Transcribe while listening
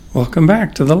Welcome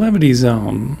back to the Levity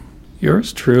Zone.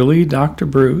 Yours truly, Dr.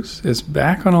 Bruce, is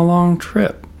back on a long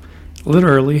trip,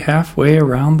 literally halfway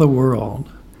around the world.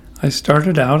 I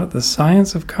started out at the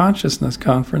Science of Consciousness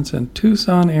Conference in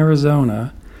Tucson,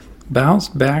 Arizona,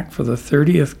 bounced back for the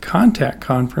 30th Contact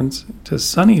Conference to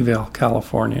Sunnyvale,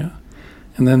 California,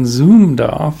 and then zoomed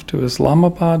off to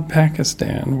Islamabad,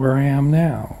 Pakistan, where I am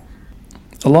now.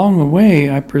 Along the way,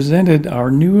 I presented our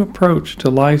new approach to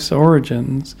life's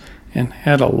origins and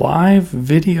had a live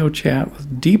video chat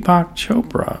with Deepak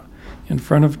Chopra in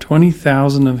front of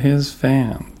 20,000 of his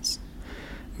fans.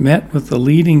 Met with the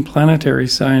leading planetary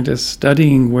scientists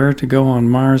studying where to go on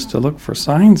Mars to look for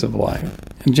signs of life,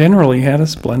 and generally had a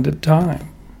splendid time.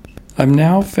 I'm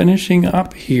now finishing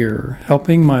up here,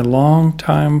 helping my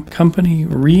long-time company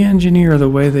re-engineer the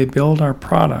way they build our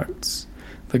products,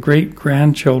 the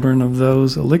great-grandchildren of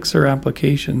those Elixir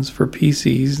applications for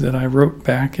PCs that I wrote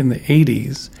back in the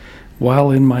 80s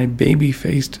while in my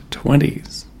baby-faced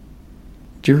 20s.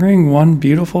 During one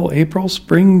beautiful April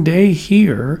spring day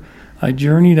here, I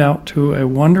journeyed out to a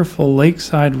wonderful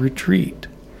lakeside retreat,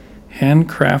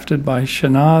 handcrafted by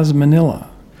Shanaz Manila,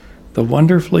 the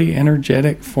wonderfully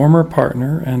energetic former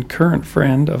partner and current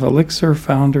friend of Elixir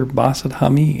founder Basit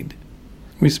Hamid.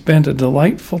 We spent a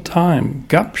delightful time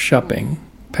gup-shupping,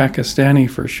 Pakistani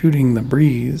for shooting the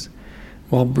breeze,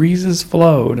 while breezes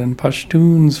flowed and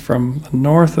Pashtuns from the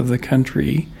north of the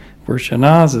country, where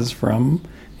Shanaz is from,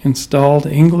 installed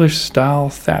English-style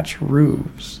thatch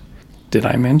roofs. Did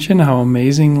I mention how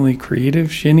amazingly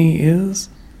creative Shinny is?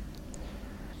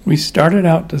 We started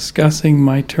out discussing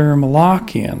my term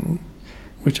lock-in,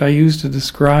 which I use to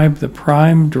describe the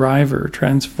prime driver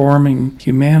transforming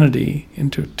humanity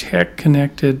into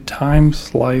tech-connected,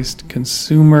 time-sliced,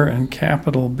 consumer and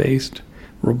capital-based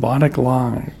robotic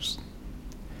lives.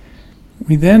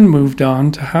 We then moved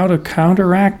on to how to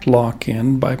counteract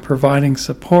lock-in by providing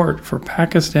support for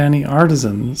Pakistani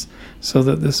artisans so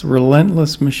that this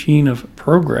relentless machine of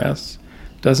progress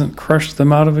doesn't crush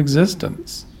them out of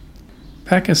existence.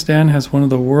 Pakistan has one of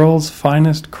the world's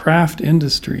finest craft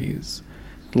industries,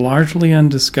 largely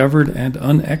undiscovered and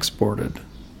unexported.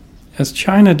 As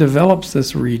China develops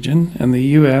this region and the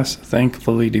U.S.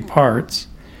 thankfully departs,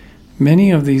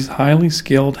 many of these highly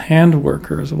skilled hand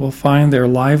workers will find their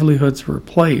livelihoods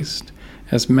replaced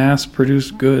as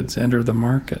mass-produced goods enter the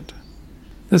market.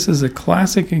 This is a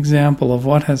classic example of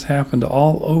what has happened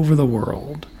all over the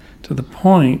world, to the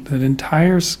point that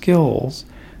entire skills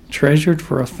treasured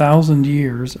for 1,000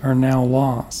 years are now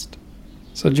lost.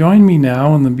 So join me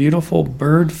now in the beautiful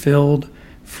bird-filled,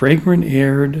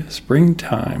 fragrant-aired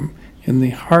springtime in the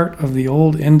heart of the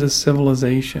old Indus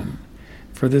civilization,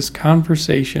 for this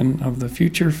conversation of the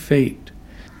future fate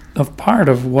of part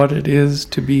of what it is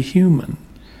to be human,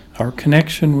 our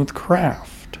connection with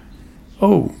craft.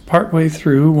 Oh, partway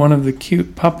through, one of the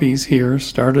cute puppies here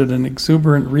started an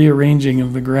exuberant rearranging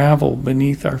of the gravel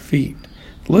beneath our feet.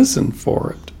 Listen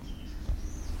for it.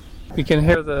 We can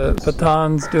hear the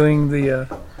Pathans doing the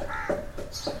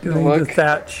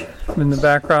thatch in the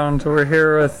background. So we're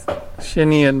here with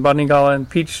Shinny and Banigala and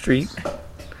Peach Street,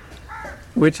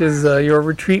 which is your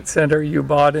retreat center you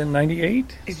bought in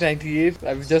 98? In 98,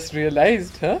 I've just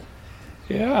realized, huh?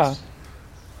 Yeah.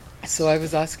 So I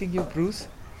was asking you, Bruce,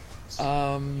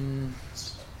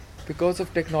 because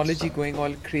of technology going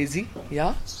all crazy,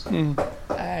 yeah?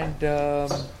 And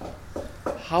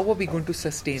how are we going to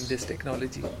sustain this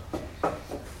technology?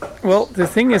 Well, the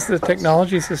thing is, the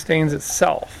technology sustains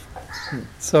itself.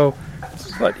 So,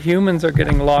 but humans are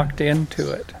getting locked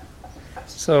into it.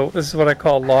 So this is what I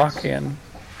call lock-in.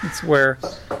 It's where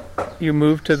you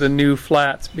move to the new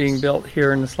flats being built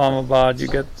here in Islamabad. You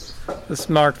get the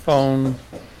smartphone,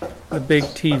 the big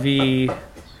TV,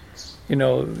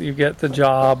 you get the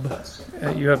job,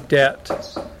 you have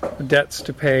debts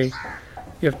to pay.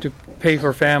 You have to pay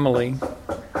for family,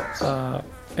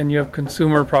 and you have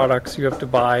consumer products you have to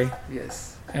buy.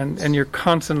 Yes. And you're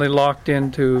constantly locked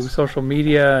into social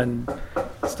media and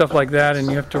stuff like that, and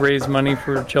you have to raise money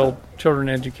for children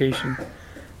education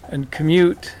and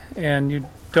commute, and you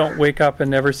don't wake up and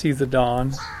never see the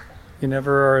dawn. You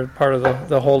never are part of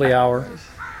the holy hour,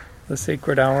 the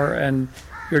sacred hour, and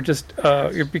you're just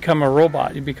you become a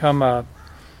robot. You become a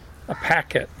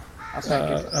packet,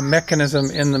 a mechanism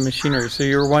in the machinery. So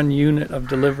you're one unit of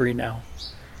delivery now.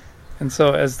 And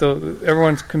so as though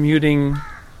everyone's commuting,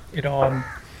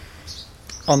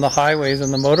 on the highways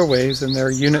and the motorways, and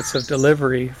they're units of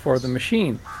delivery for the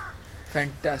machine.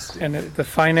 Fantastic. And the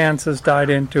finances died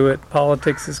into it.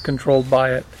 Politics is controlled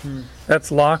by it.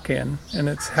 That's lock-in, and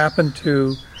it's happened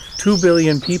to 2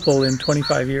 billion people in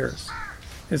 25 years.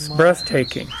 It's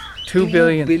breathtaking. 2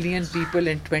 billion billion people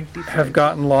in 25 have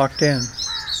gotten locked in.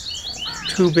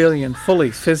 2 billion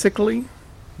fully, physically,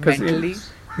 mentally,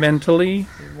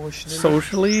 emotionally.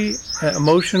 socially,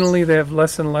 emotionally. They have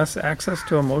less and less access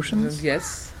to emotions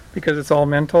Yes. because it's all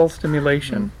mental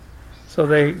stimulation. So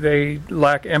they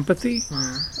lack empathy,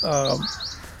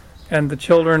 and the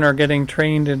children are getting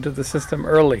trained into the system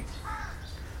early.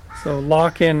 So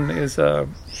lock-in is a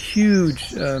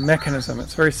huge mechanism.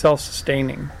 It's very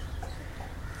self-sustaining,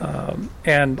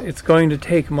 and it's going to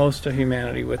take most of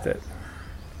humanity with it.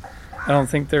 I don't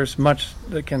think there's much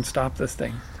that can stop this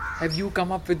thing. Have you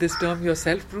come up with this term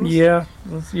yourself, Bruce? Yeah,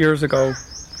 it was years ago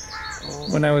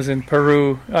when I was in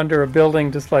Peru under a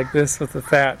building just like this with the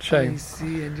thatch. I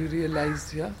see, and you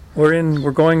realized, yeah.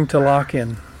 We're going to lock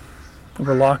in.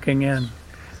 We're locking in.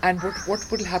 And what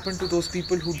will happen to those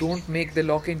people who don't make the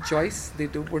lock-in choice?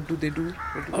 What do they do?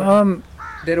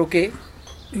 They're okay?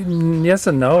 Yes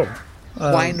and no.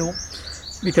 Why no?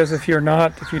 Because if you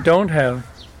don't have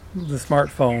the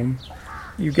smartphone,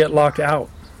 you get locked out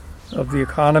of the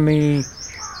economy.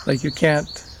 Like you can't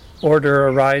order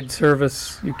a ride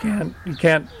service. You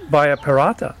can't buy a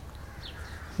pirata.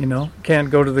 You can't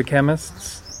go to the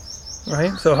chemists,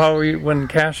 right? So when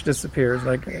cash disappears,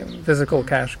 like physical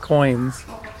cash, coins,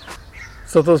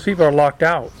 so those people are locked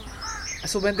out.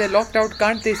 So when they're locked out,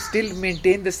 can't they still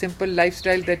maintain the simple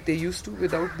lifestyle that they used to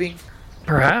without being?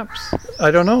 Perhaps. I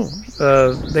don't know.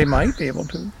 They might be able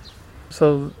to.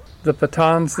 So the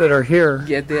Pathans that are here,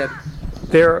 Yeah,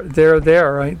 they're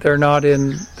there, right? They're not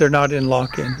in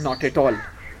lock-in. not at all.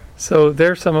 So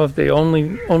they're some of the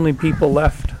only people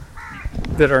left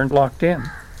that are locked in.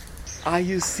 Are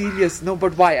you serious? No,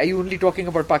 but why? Are you only talking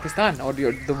about Pakistan or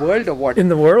the world or what? In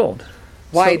the world.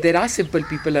 Why? So There are simple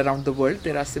people around the world.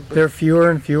 There are simple. there are fewer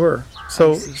and fewer.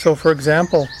 So I see. for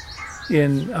example,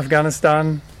 in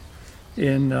Afghanistan,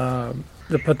 in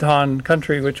the Pathan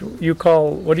country, what do you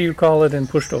call it in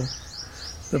Pashto?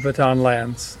 The Pathan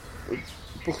lands.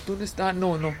 Pukhtunistan?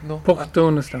 No.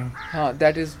 Pakhtunistan.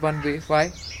 That is one way.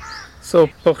 Why? So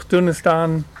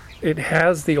Pakhtunistan, it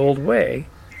has the old way.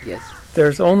 Yes.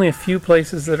 There's only a few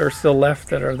places that are still left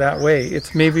that are that way.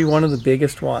 It's maybe one of the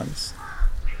biggest ones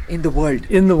In the world.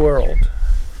 in the world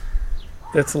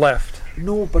that's left.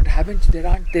 No, but aren't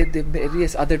there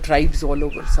various other tribes all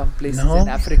over some places No. in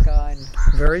Africa and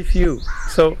Very few.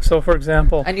 So for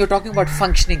example, you're talking about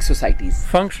functioning societies.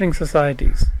 functioning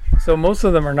societies. So most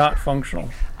of them are not functional.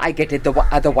 I get it. The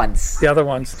other ones. The other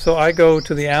ones. So I go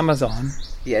to the Amazon,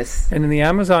 Yes. and in the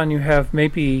Amazon you have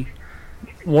maybe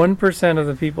 1% of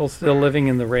the people still living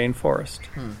in the rainforest.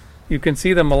 You can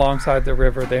see them alongside the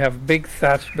river. They have big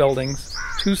thatched buildings,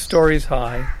 2 stories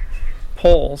high,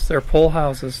 poles. They're pole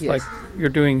houses Yes. like you're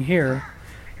doing here.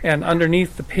 And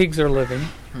underneath the pigs are living,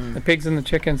 the pigs and the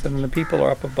chickens, and the people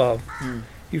are up above.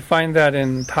 You find that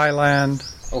in Thailand,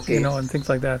 Okay. and things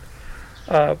like that.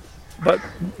 But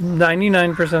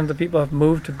 99% of the people have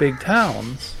moved to big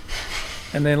towns,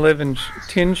 and they live in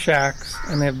tin shacks,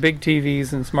 and they have big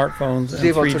TVs and smartphones and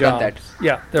They've 3 also jobs. done that.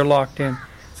 Yeah, they're locked in.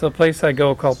 So the place I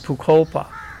go called Pucallpa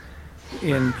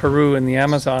in Peru in the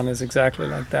Amazon is exactly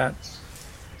like that.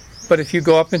 But if you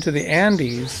go up into the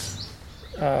Andes,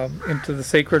 into the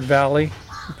Sacred Valley,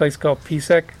 a place called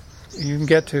Pisek, you can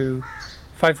get to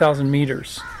 5,000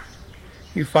 meters.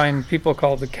 You find people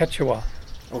called the Quechua.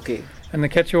 Okay. And the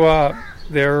Quechua,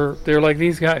 they're like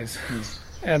these guys.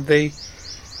 And they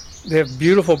have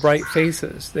beautiful bright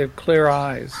faces. They have clear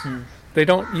eyes. They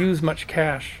don't use much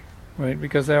cash, right?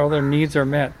 Because all their needs are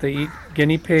met. They eat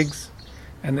guinea pigs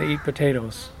and they eat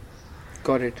potatoes.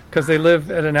 Got it. Because they live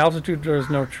at an altitude where there's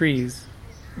no trees.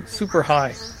 Super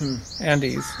high,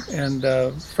 Andes. And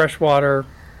fresh water.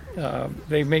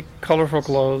 They make colorful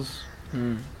clothes.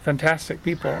 Fantastic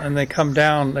people. And they come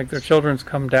down, like their children's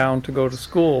come down to go to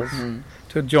schools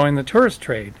to join the tourist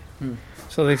trade.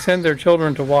 So they send their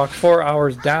children to walk 4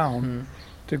 hours down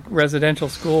to residential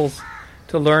schools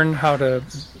to learn how to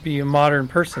be a modern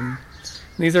person.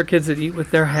 These are kids that eat with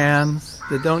their hands.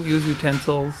 They don't use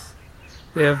utensils.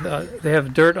 They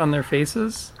have dirt on their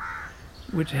faces,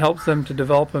 which helps them to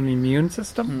develop an immune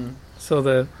system.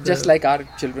 So Just like our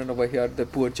children over here, the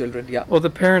poor children. Yeah. well, the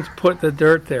parents put the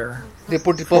dirt there. They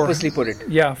purposely put it.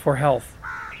 Yeah, for health.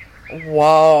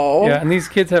 Wow. Yeah, and these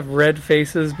kids have red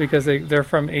faces because they're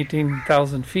from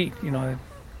 18,000 feet.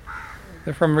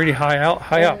 They're from really high up.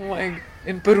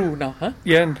 In Peru now, huh?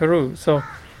 Yeah, in Peru. So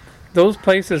those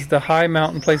places, the high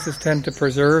mountain places, tend to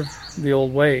preserve the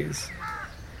old ways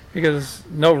because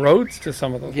no roads to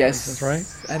some of those places, right?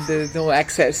 And there's no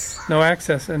access. No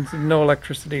access and no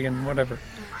electricity and whatever.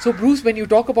 So, Bruce, when you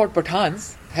talk about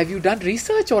Pathans, have you done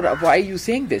research or why are you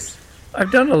saying this?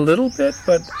 I've done a little bit,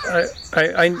 but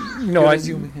I you know, You're I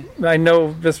assuming. I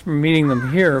know just from meeting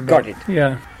them here. But, Got it.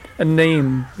 Yeah, a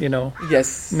name, you know,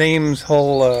 Yes. name's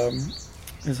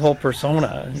his whole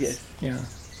persona. Yes. Yeah.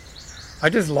 I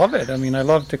just love it. I mean, I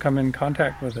love to come in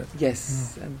contact with it.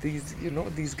 Yes, and these,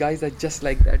 these guys are just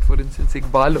like that. For instance,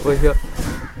 Iqbal over here.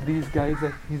 These guys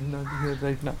he's not here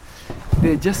right now.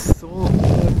 They're just so.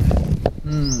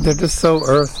 They're just so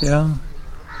earth, yeah.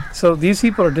 So these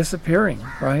people are disappearing,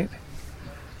 right?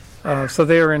 So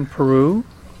they are in Peru.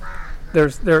 There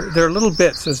are little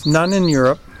bits. There's none in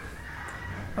Europe.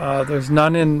 There's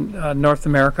none in North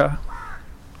America.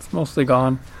 It's mostly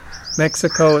gone.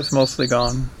 Mexico, it's mostly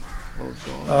gone. Oh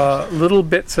God. Little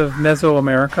bits of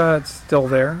Mesoamerica, it's still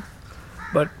there.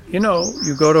 But, you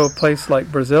go to a place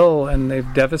like Brazil and they've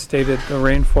devastated the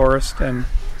rainforest, and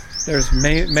there's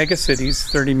mega cities,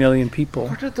 30 million people.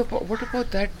 What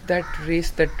about that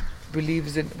race that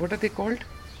believes in, what are they called?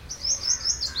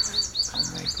 Oh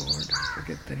my God, I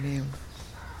forget the name.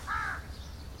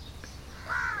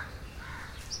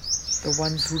 The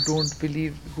ones who don't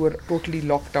believe, who are totally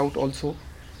locked out also.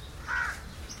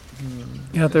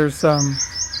 Yeah, there's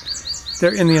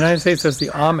there in the United States there's the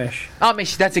Amish.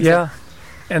 Amish, that's exactly. Yeah.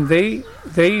 And they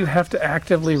have to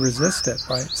actively resist it,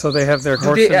 right? So they have their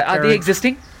horse and carriage. Are they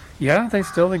existing? Yeah, they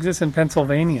still exist in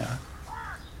Pennsylvania.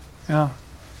 Yeah.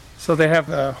 So they have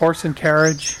a horse and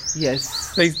carriage.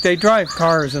 Yes. They drive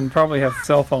cars and probably have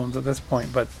cell phones at this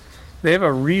point, but they have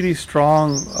a really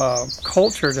strong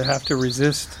culture to have to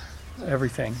resist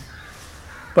everything.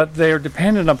 But they are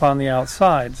dependent upon the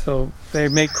outside, so they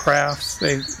make crafts.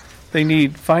 They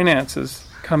need finances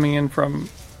coming in from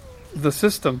the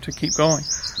system to keep going.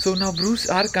 So now, Bruce,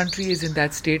 our country is in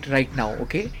that state right now,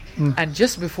 okay? And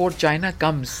just before China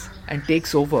comes and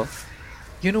takes over,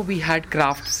 we had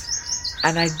crafts,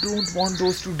 and I don't want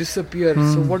those to disappear.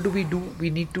 So what do? We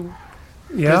need to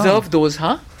preserve those,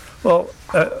 huh? Well,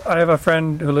 I have a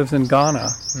friend who lives in Ghana,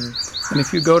 and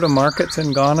if you go to markets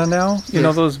in Ghana now, you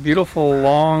know those beautiful,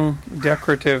 long,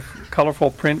 decorative,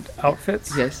 colorful print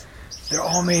outfits? Yes. They're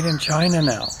all made in China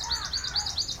now.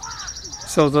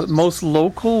 So the most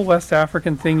local West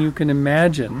African thing you can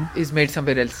imagine Is made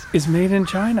somewhere else. is made in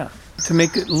China to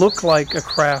make it look like a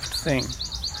craft thing.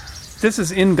 This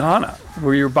is in Ghana,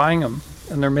 where you're buying them,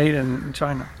 and they're made in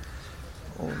China.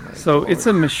 Oh my So God. it's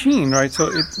a machine, right? So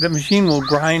the machine will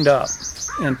grind up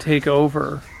and take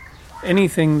over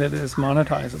anything that is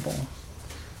monetizable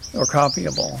or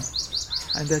copyable.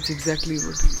 And that's exactly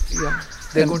what,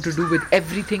 they're going to do with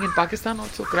everything in Pakistan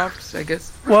also, crafts, I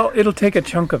guess. Well, it'll take a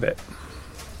chunk of it.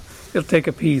 It'll take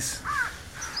a piece.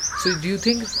 So do you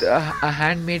think a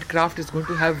handmade craft is going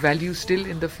to have value still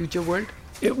in the future world?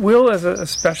 It will as a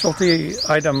specialty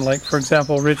item, like, for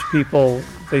example, rich people,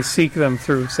 they seek them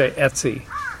through, say, Etsy.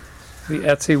 The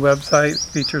Etsy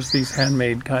website features these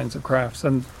handmade kinds of crafts,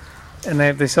 and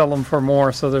they sell them for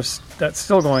more, so that's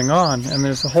still going on. And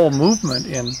there's a whole movement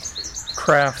in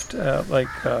craft,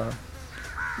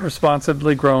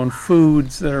 responsibly grown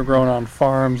foods that are grown on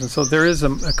farms, and so there is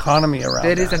an economy around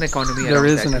There that. is an economy around There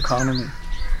is that. an economy.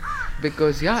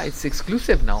 Because, it's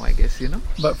exclusive now, I guess,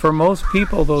 But for most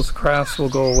people, those crafts will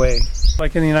go away.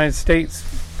 Like in the United States,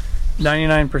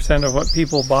 99% of what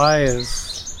people buy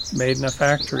is made in a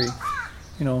factory,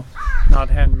 not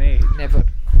handmade. Never.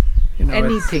 It's-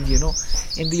 Anything,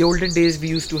 In the olden days, we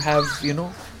used to have,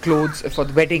 clothes for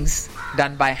the weddings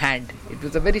done by hand. It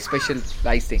was a very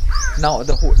specialized thing. Now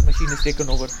the whole machine has taken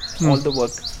over all the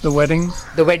work. The weddings?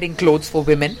 The wedding clothes for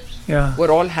women Yeah. were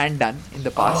all hand done in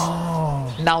the past.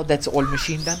 Oh, Now that's all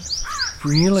machine done.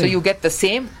 really? So you get the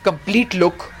same complete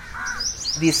look,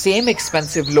 the same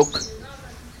expensive look,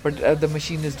 but the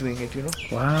machine is doing it,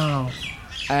 Wow.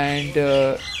 And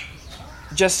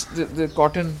just the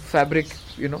cotton fabric,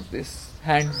 this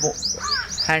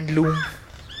hand loom.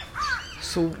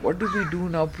 So what do we do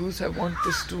now, Bruce? I want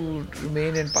this to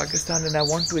remain in Pakistan, and I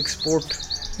want to export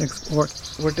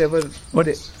whatever.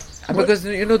 Because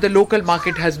the local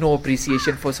market has no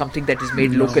appreciation for something that is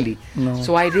made locally. No.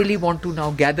 So I really want to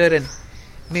now gather, and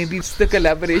maybe it's the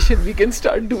collaboration we can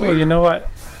start doing. Well, you know what?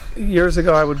 Years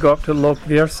ago, I would go up to Lok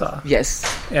Virsa Yes.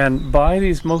 and buy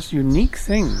these most unique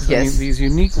things. I Yes. mean, these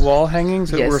unique wall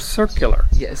hangings that Yes. were circular.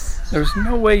 Yes. There's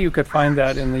no way you could find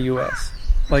that in the U.S.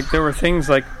 Like, there were things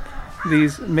like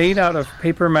these made out of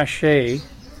paper mache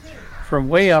from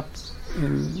way up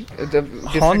in The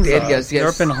different Honza. areas. They're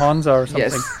Yes. up in Honza or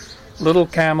something. Yes. Little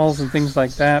camels and things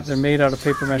like that. They're made out of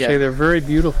paper mache. Yeah. They're very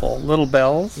beautiful. Little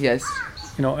bells, Yes.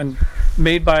 and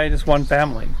made by just one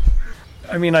family.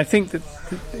 I mean, I think that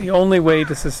the only way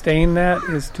to sustain that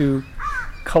is to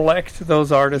collect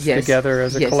those artists Yes. together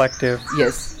as a Yes. collective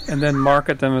Yes. and then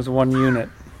market them as one unit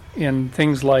in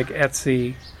things like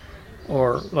Etsy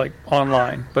or like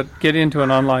online, but get into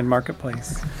an online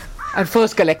marketplace. And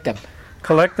first collect them.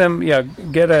 Collect them, yeah,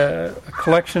 get a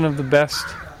collection of the best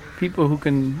people who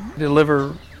can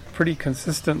deliver pretty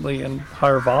consistently in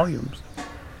higher volumes.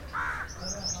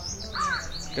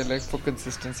 Collect for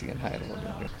consistency and higher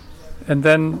volume. And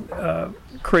then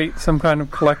create some kind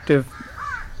of collective,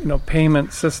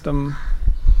 payment system.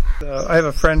 I have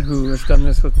a friend who has done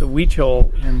this with the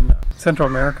Huichol in Central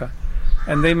America,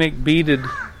 and they make beaded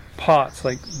pots,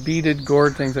 like beaded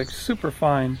gourd things, like super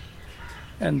fine.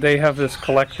 And they have this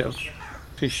collective.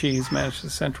 She's managed to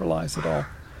centralize it all.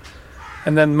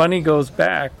 And then money goes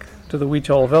back to the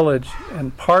Huichol village,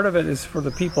 and part of it is for the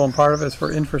people and part of it is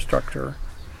for infrastructure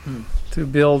to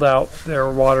build out their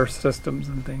water systems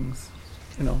and things,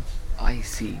 I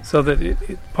see. So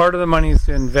that part of the money is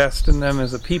to invest in them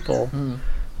as a people,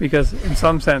 because in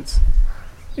some sense,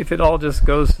 if it all just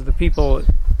goes to the people,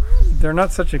 they're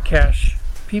not such a cash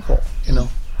people,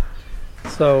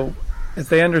 So if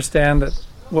they understand that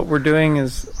what we're doing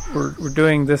is we're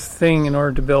doing this thing in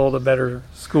order to build a better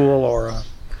school or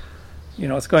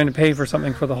it's going to pay for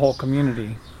something for the whole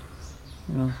community.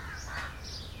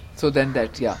 So then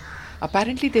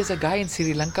apparently there's a guy in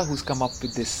Sri Lanka who's come up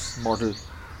with this model.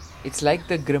 It's like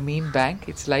the Grameen Bank.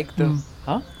 It's like the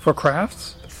For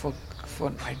crafts? for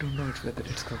I don't know whether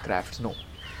it's for crafts. No.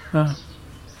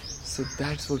 So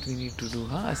that's what we need to do,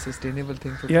 A sustainable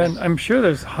thing for Yeah, crafts. and I'm sure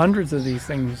there's hundreds of these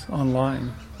things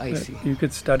online. I that see. You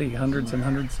could study hundreds and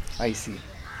hundreds. I see.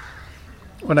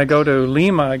 When I go to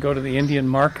Lima, I go to the Indian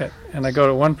market, and I go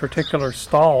to one particular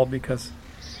stall because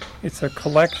it's a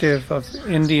collective of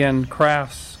Indian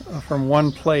crafts from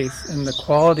one place, and the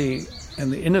quality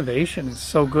and the innovation is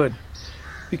so good.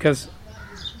 Because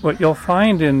what you'll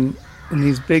find in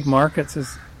these big markets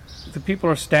is the people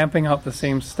are stamping out the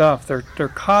same stuff. They're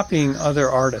copying other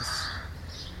artists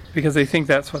because they think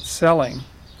that's what's selling.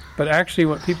 But actually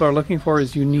what people are looking for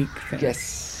is unique things.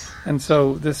 Yes. And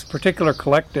so this particular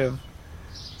collective,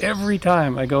 every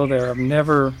time I go there, I'm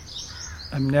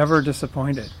never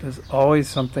disappointed. There's always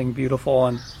something beautiful,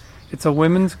 and it's a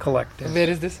women's collective Where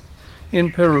is this?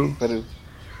 in Peru. Peru.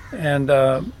 And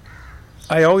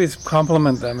I always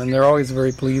compliment them, and they're always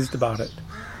very pleased about it.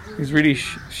 These really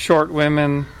short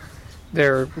women,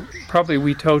 they're probably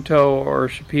Witoto or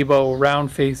Shipibo,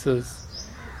 round faces,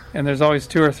 and there's always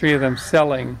 2 or 3 of them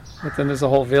selling, but then there's a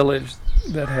whole village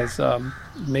that has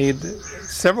made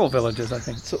several villages, I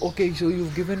think. So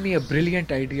you've given me a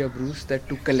brilliant idea, Bruce, that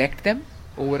to collect them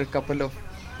over a couple of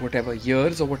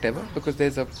years or whatever, because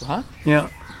there's Yeah.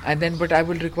 and then but I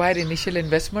will require initial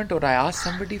investment, or I ask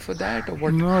somebody for that, or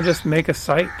what? No, just make a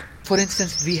site. For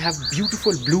instance, we have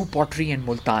beautiful blue pottery in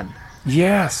Multan,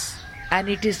 Yes. and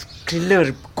it is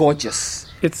clear gorgeous.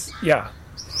 It's,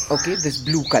 Okay, this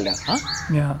blue color,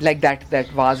 yeah. like that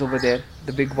vase over there,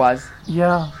 the big vase.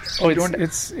 Yeah. Oh, You don't-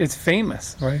 it's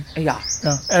famous, right? Yeah.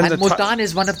 Yeah. And the Multan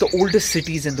is one of the oldest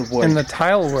cities in the world. and the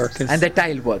tile work is. And the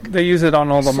tile work. They use it on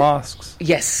all the mosques.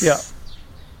 Yes. Yeah.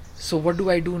 So what do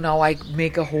I do now? I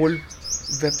make a whole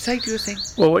website, you're saying?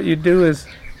 Well, what you'd do is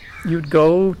you'd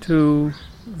go to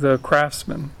the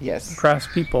craftsmen, Yes.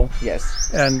 craftspeople,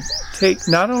 Yes. and take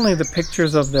not only the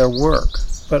pictures of their work,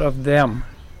 but of them.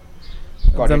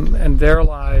 Got Them and their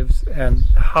lives and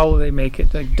how they make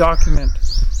it. Like document,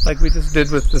 like we just did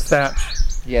with the thatch.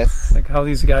 Yes. Like how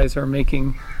these guys are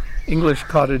making English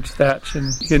cottage thatch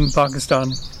in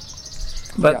Pakistan.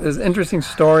 But Yeah. there's an interesting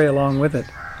story along with it.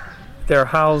 Their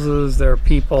houses, their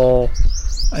people,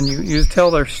 and you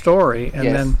tell their story, and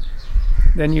Yes.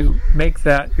 then you make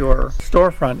that your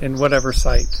storefront in whatever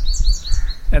site.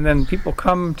 And then people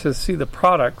come to see the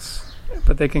products,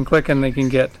 but they can click and they can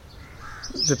get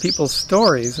the people's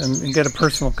stories and get a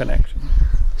personal connection.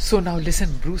 So now listen,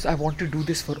 Bruce, I want to do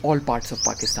this for all parts of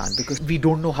Pakistan because we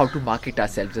don't know how to market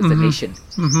ourselves as a nation.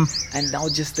 And now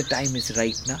just the time is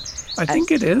right now. I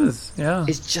think it is, yeah.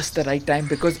 It's just the right time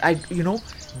because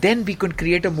then we can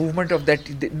create a movement of that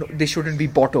they shouldn't be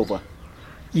bought over.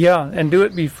 Yeah, and do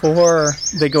it before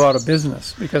they go out of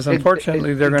business, because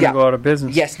unfortunately they're going to go out of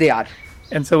business. Yes, they are.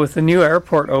 And so with the new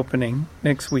airport opening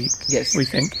next week, Yes. we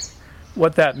think,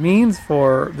 what that means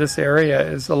for this area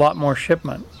is a lot more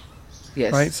shipment,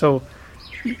 Yes. right? So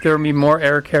there will be more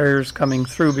air carriers coming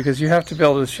through because you have to be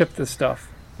able to ship this stuff,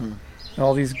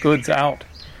 all these goods out.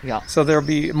 Yeah. So there'll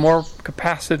be more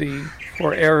capacity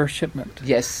for air shipment.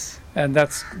 Yes. And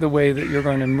that's the way that you're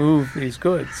going to move these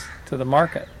goods to the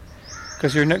market.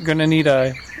 Because you're going to need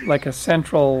a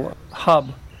central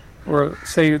hub or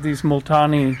say these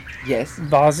Multani Yes.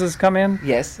 vases come in,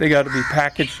 Yes. they got to be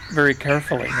packaged very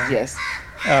carefully. Yes.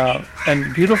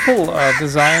 And beautiful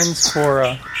designs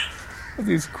for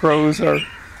these crows are.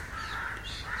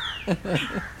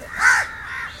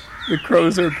 The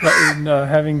crows are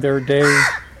having their day.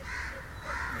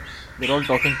 They're all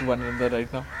talking to one another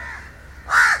right now.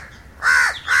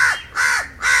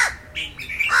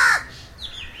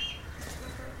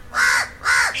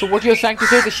 So what you're saying to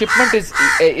say, the shipment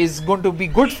is going to be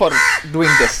good for doing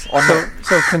this, or no?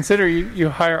 So consider you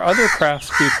hire other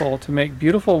craftspeople to make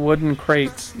beautiful wooden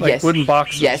crates, like Yes. wooden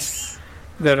boxes, Yes.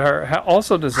 that are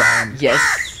also designed. Yes.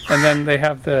 And then they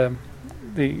have the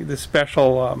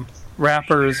special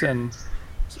wrappers and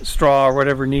straw or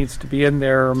whatever needs to be in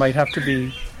there, or might have to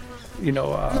be,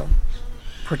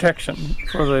 protection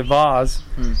for the vase.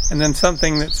 And then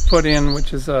something that's put in,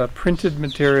 which is a printed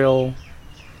material,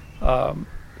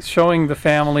 showing the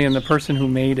family and the person who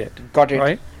made it. Got it.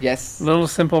 Right? Yes. Little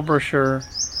simple brochure,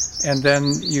 and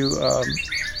then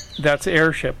that's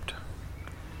air-shipped.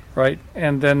 Right?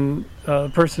 And then the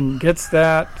person gets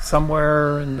that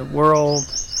somewhere in the world,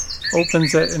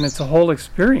 opens it, and it's a whole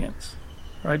experience,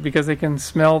 right? Because they can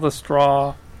smell the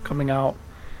straw coming out.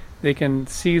 They can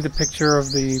see the picture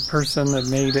of the person that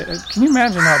made it. Can you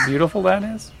imagine how beautiful that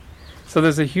is? So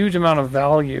there's a huge amount of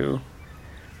value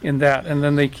in that. And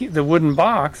then the wooden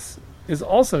box is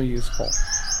also useful.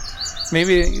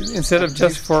 Maybe instead of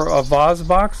just for a vase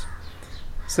box,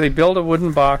 so they build a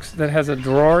wooden box that has a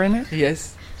drawer in it,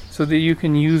 Yes. so that you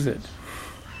can use it.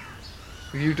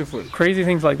 Beautiful. Crazy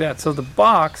things like that. So the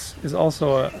box is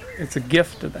also it's a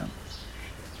gift to them,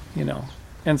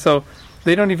 and so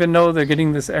they don't even know they're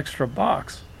getting this extra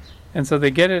box, and so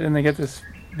they get it, and they get this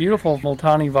beautiful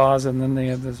Multani vase, and then they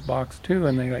have this box too,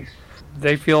 and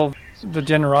they feel the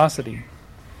generosity,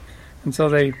 and so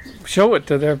they show it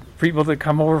to their people that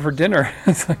come over for dinner.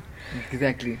 It's like,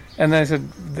 Exactly. and they said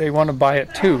they want to buy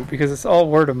it too, because it's all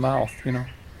word of mouth,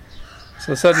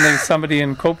 So suddenly somebody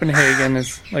in Copenhagen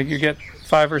is like, you get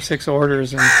 5 or 6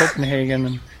 orders in Copenhagen,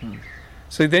 and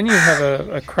so then you have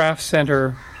a craft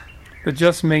center that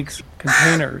just makes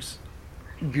containers,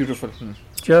 Beautiful.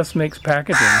 just makes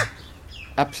packaging,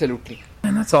 Absolutely.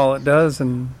 and that's all it does.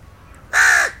 And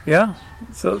yeah,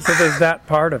 so there's that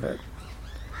part of it,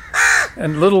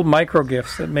 and little micro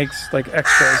gifts that makes like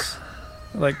extras,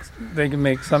 like they can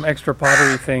make some extra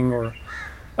pottery thing or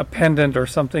a pendant or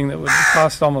something that would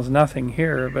cost almost nothing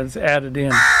here, but it's added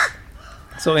in.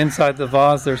 So inside the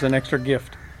vase there's an extra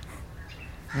gift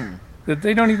that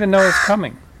they don't even know is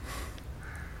coming.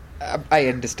 I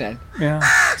understand. Yeah.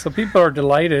 So people are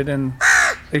delighted, and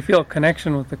they feel a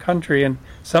connection with the country, and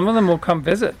some of them will come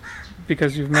visit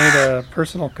because you've made a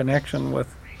personal connection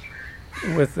with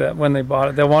that when they bought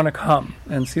it. They'll want to come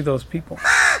and see those people.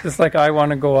 Just like I want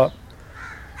to go up,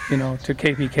 to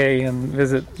KPK and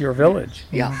visit your village.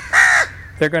 Yeah.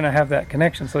 They're going to have that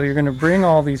connection. So you're going to bring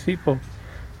all these people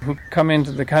who come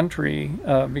into the country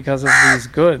because of these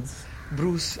goods.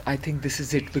 Bruce, I think this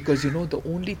is it, because the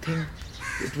only thing,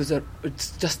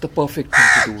 it's just the perfect thing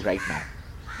to do right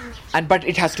now. But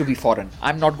it has to be foreign.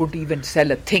 I'm not going to even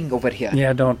sell a thing over here.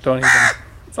 Yeah, don't even.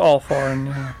 It's all foreign.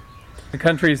 Yeah. The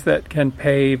countries that can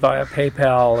pay via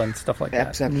PayPal and stuff like that.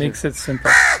 Absolutely. Makes it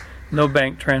simple. No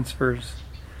bank transfers.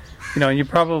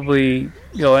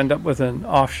 You'll end up with an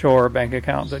offshore bank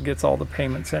account that gets all the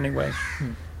payments anyway.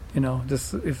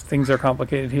 Just if things are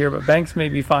complicated here, but banks may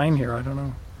be fine here. I don't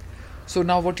know. So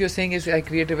now what you're saying is I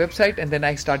create a website and then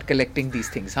I start collecting these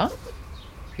things, huh?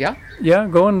 Yeah? Yeah,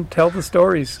 go and tell the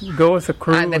stories. Go with a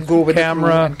crew, And then go with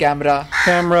camera, the crew and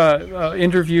camera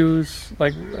interviews,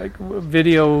 like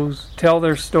videos, tell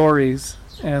their stories,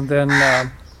 and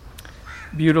then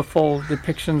beautiful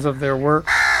depictions of their work.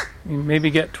 You maybe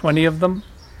get 20 of them,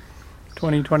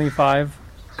 20, 25.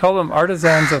 Call them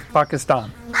Artisans of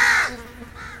Pakistan.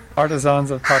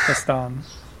 Artisans of Pakistan.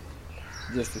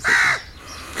 Just a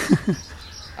second.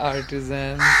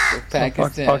 Artisans of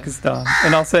Pakistan. Pakistan.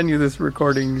 And I'll send you this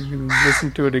recording. You can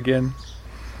listen to it again.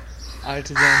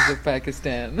 Artisans of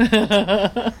Pakistan.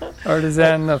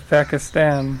 Artisan of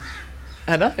Pakistan.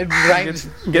 Anna, it rhymes.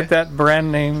 Get that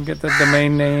brand name, get the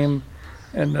domain name,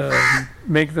 and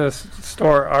make the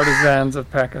store Artisans of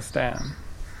Pakistan.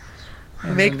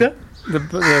 And Make the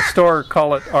store,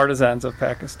 call it Artisans of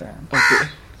Pakistan. Okay.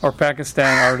 Or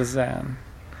Pakistan Artisan.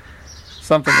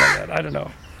 Something like that. I don't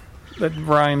know. That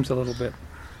rhymes a little bit.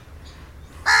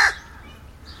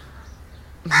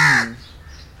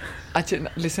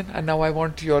 Achha, listen, and now I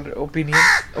want your opinion.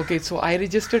 Okay, so I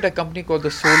registered a company called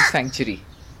the Soul Sanctuary.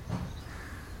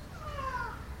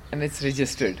 And it's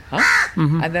registered, huh?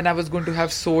 And then I was going to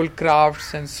have soul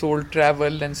crafts and soul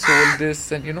travel and soul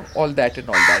this and all that and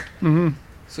all that.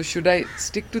 So should I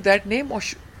stick to that name or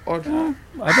I don't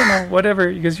know,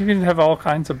 whatever, because you can have all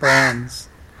kinds of brands.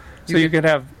 So you could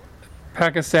have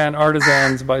Pakistan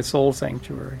Artisans by Soul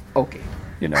Sanctuary. Okay.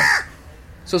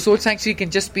 So Soul Sanctuary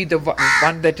can just be the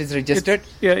one that is registered?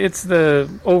 It's the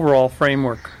overall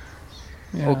framework.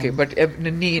 Yeah. Okay, but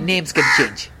names can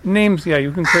change. Names,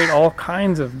 you can create all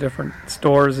kinds of different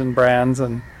stores and brands,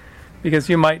 and because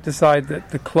you might decide that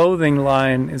the clothing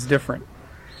line is different.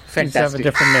 Fantastic. You have a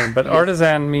different name, but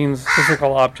artisan means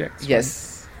physical objects.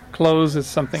 Yes. Right? Clothes is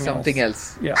something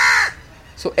else. Yeah.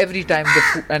 So every time the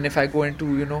food, and if I go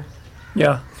into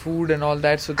food and all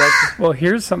that, so that's well.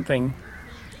 Here's something.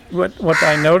 What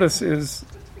I notice is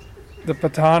the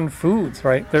Pathan foods.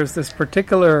 Right, there's this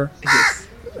particular. Yes.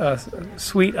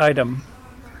 Sweet item,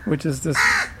 which is this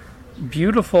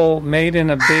beautiful, made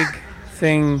in a big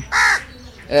thing.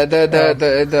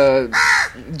 The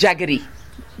jaggery.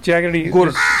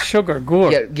 Gur. Sugar.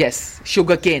 Gur. Yeah, yes,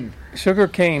 sugar cane. Sugar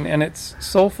cane, and it's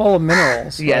so full of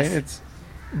minerals. Yes. Right?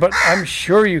 But I'm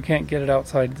sure you can't get it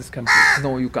outside this country.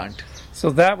 No, you can't.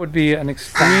 So that would be an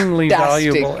extremely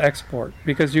valuable export,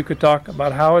 because you could talk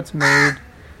about how it's made,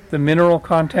 the mineral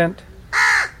content.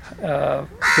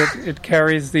 It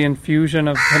carries the infusion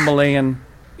of Himalayan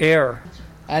air.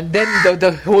 And then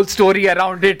the whole story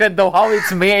around it and how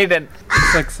it's made. And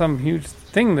it's like some huge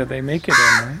thing that they make it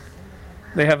in, right?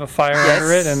 They have a fire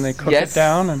under it and they cook it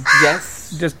down and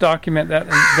just document that,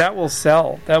 and that will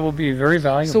sell. That will be very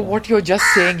valuable. So what you're just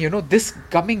saying, this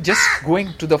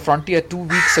going to the frontier 2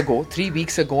 weeks ago, 3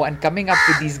 weeks ago, and coming up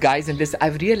with these guys and this,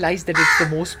 I've realized that it's the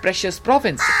most precious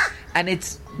province. And they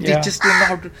just don't know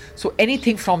how to. So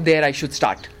anything from there I should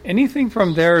start. Anything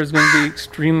from there is going to be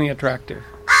extremely attractive,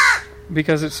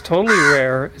 because it's totally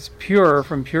rare, it's pure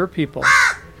from pure people,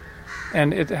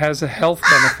 and it has a health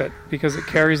benefit because it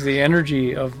carries the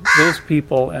energy of those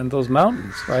people and those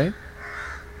mountains, right?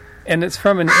 And it's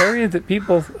from an area that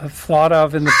people have thought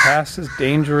of in the past as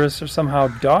dangerous or somehow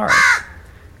dark,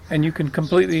 and you can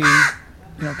completely,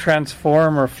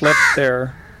 transform or flip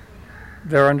their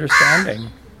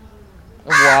understanding.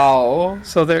 Wow.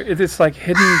 So it's like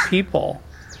hidden people,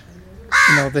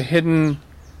 the hidden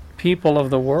people of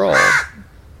the world,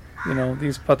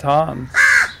 these Pathans.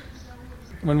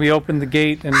 When we opened the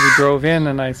gate and we drove in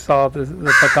and I saw the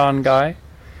Pathan guy,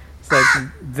 it's like,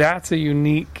 that's a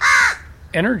unique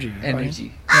energy. Right?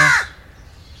 Yeah.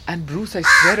 And Bruce, I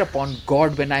swear upon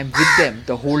God, when I'm with them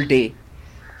the whole day,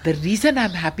 the reason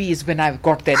I'm happy is when I've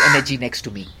got their energy next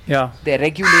to me. Yeah. They're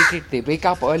regulated, they wake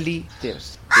up early, they're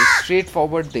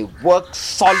straightforward, they work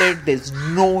solid, there's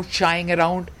no shying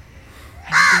around,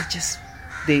 and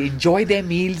they enjoy their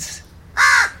meals.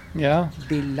 Yeah.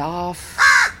 They laugh.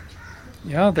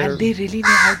 Yeah, and they really know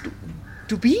how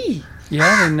to be.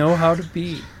 Yeah, they know how to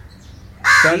be.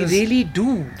 They really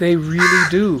do. They really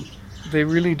do. They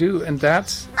really do, and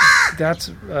that's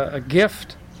a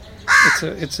gift.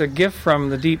 It's a gift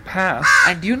from the deep past.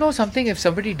 And you know something? If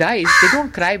somebody dies, they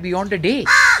don't cry beyond a day.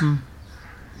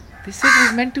 They say it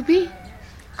was meant to be.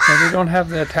 And they don't have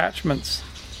the attachments.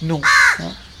 No.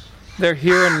 They're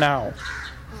here and now.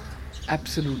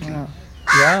 Absolutely.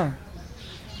 Yeah.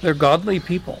 They're godly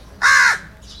people.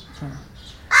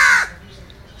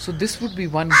 So this would be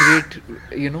one great,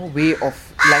 way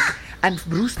of and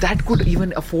Bruce, that could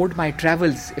even afford my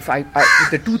travels. If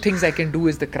the two things I can do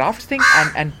is the crafts thing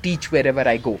and teach wherever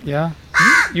I go. Yeah.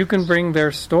 You can bring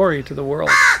their story to the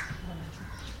world.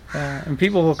 And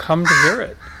people will come to hear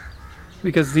it.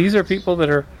 Because these are people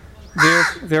that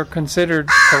they're considered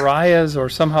pariahs or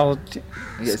somehow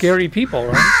scary people,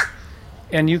 right?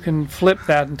 And you can flip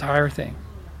that entire thing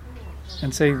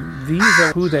and say, these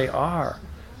are who they are.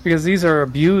 Because these are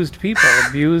abused people,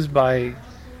 abused by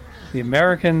the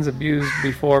Americans, abused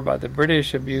before by the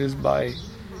British, abused by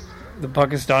the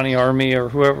Pakistani army or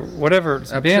whatever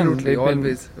it's been. They've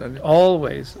been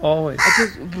always.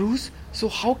 Bruce, so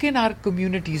how can our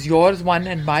communities, yours one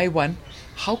and my one,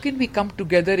 how can we come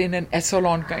together in an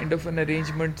echelon kind of an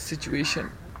arrangement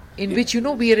situation in which,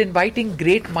 we are inviting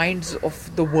great minds of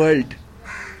the world?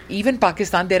 Even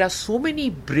Pakistan, there are so many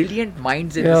brilliant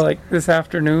minds in this. Like this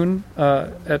afternoon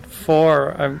at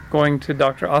 4, I'm going to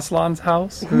Dr. Aslan's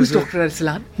house. Who's Dr.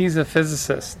 Aslan? He's a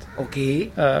physicist. Okay.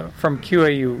 From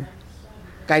QAU.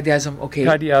 Quaid-e-Azam, okay.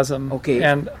 Quaid-e-Azam. Okay.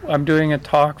 And I'm doing a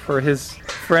talk for his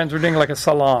friends. We're doing like a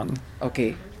salon.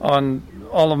 Okay. On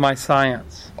all of my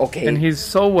science. Okay. And he's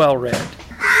so well read.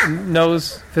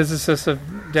 Knows physicists of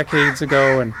decades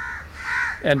ago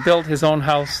and built his own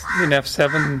house in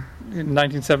F7 in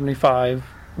 1975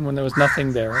 when there was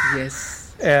nothing there.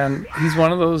 Yes. And he's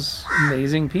one of those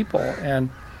amazing people. And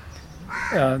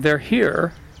they're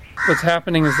here. What's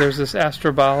happening is there's this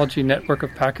astrobiology network of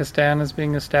Pakistan is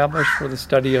being established for the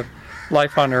study of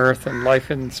life on Earth and life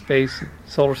in space,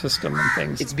 solar system and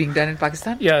things. It's being done in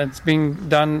Pakistan? Yeah, it's being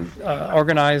done,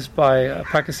 organized by a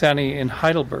Pakistani in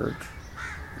Heidelberg,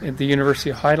 at the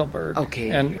University of Heidelberg. Okay.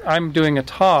 And I'm doing a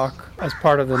talk as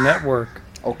part of the network.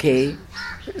 Okay.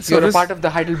 So You're a part of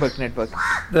the Heidelberg network?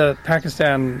 The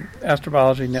Pakistan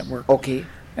Astrobiology Network. Okay.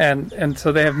 And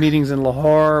so they have meetings in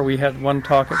Lahore. We had one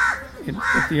talk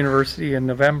at the university in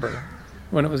November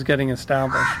when it was getting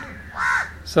established.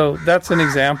 So that's an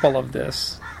example of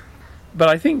this. But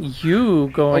I think you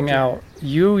going out,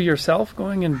 you yourself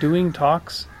going and doing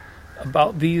talks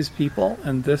about these people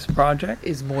and this project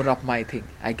is more up my thing.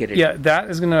 I get it. Yeah, that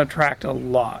is going to attract a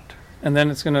lot. And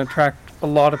then it's going to attract a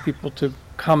lot of people to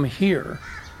come here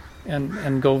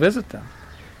and go visit them.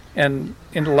 And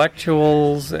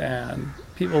intellectuals and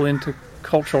people into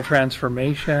cultural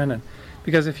transformation. And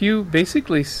because if you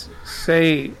basically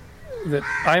say that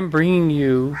I'm bringing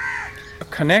you a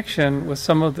connection with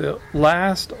some of the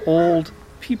last old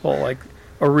people, like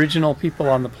original people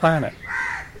on the planet,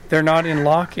 they're not in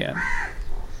lock-in,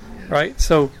 right?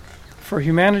 So for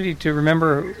humanity to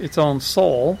remember its own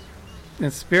soul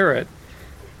and spirit,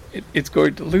 it's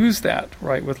going to lose that,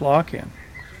 right, with lock-in.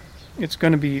 It's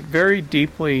going to be very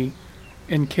deeply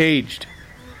encaged.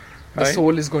 The right?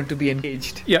 soul is going to be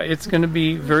engaged. Yeah, it's going to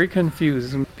be very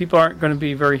confused. And people aren't going to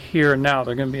be very here and now.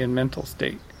 They're going to be in mental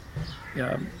state.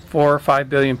 4 or 5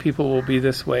 billion people will be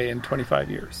this way in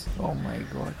 25 years. Oh my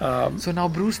God. So now,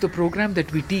 Bruce, the program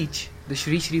that we teach, the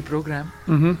Shri Shri program,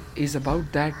 is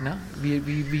about that, na?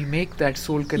 We make that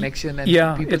soul connection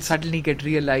and people suddenly get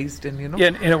realized and, Yeah,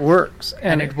 and it works.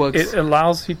 And it works. It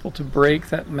allows people to break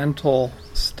that mental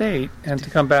state and to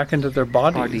come back into their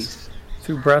bodies.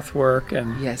 Through breath work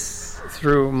and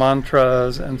through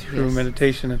mantras and through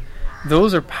meditation. And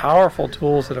those are powerful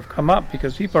tools that have come up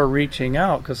because people are reaching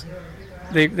out because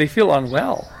they feel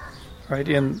unwell, right,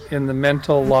 in the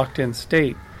mental locked-in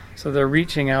state. So they're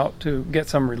reaching out to get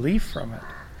some relief from it.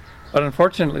 But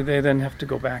unfortunately, they then have to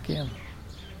go back in.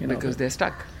 Because they're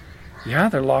stuck. Yeah,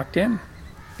 they're locked in.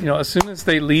 As soon as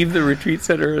they leave the retreat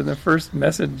center and the first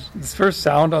message, the first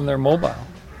sound on their mobile,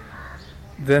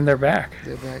 then they're back.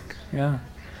 They're back. Yeah.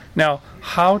 Now,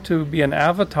 how to be an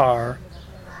avatar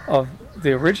of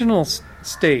the original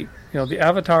state, the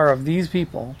avatar of these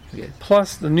people,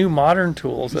 plus the new modern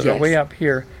tools that are way up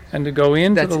here, and to go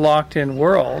into the locked-in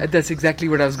world. That's exactly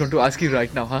what I was going to ask you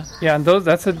right now, huh? Yeah, and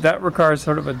that requires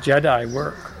sort of a Jedi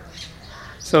work.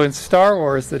 So in Star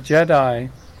Wars, the Jedi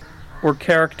were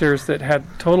characters that had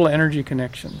total energy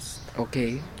connections.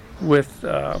 Okay. With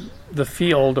the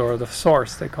field or the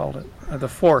source, they called it. The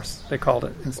Force, they called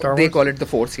it in Star Wars. They call it the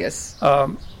Force, yes.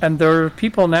 And there are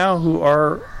people now who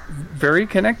are very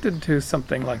connected to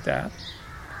something like that.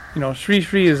 Shri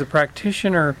Shri is a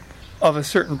practitioner of a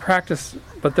certain practice,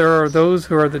 but there are those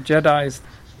who are the Jedis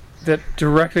that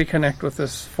directly connect with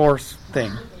this Force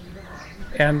thing.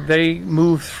 And they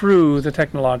move through the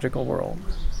technological world.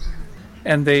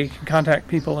 And they can contact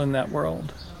people in that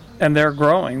world. And they're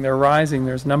growing, they're rising,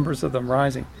 there's numbers of them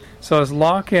rising. So as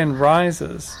lock-in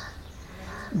rises,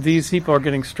 these people are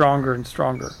getting stronger and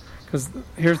stronger. Because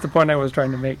here's the point I was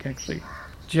trying to make, actually.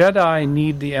 Jedi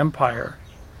need the Empire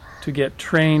to get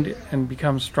trained and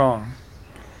become strong.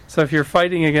 So if you're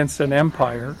fighting against an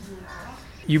Empire,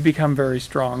 you become very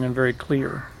strong and very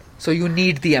clear. So you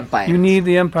need the Empire. You need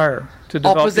the Empire to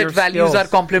develop Opposite your values skills. are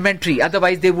complementary.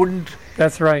 Otherwise they wouldn't...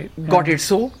 That's right. Got it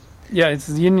so? Yeah, it's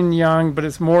yin and yang, but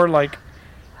it's more like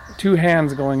two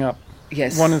hands going up.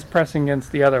 Yes. One is pressing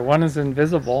against the other. One is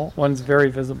invisible, one's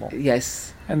very visible.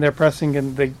 Yes. And they're pressing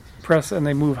and they press and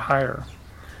they move higher.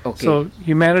 Okay. So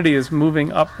humanity is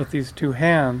moving up with these two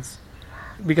hands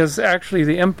because actually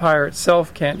the Empire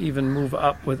itself can't even move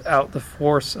up without the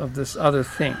force of this other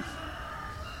thing.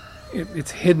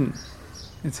 It's hidden.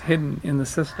 It's hidden in the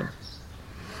system.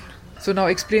 So now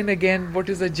explain again, what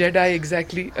is a Jedi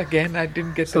exactly? Again, I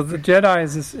didn't get So the Jedi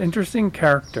is this interesting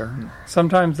character.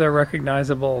 Sometimes they're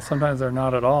recognizable, sometimes they're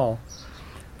not at all.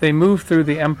 They move through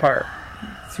the Empire,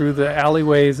 through the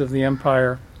alleyways of the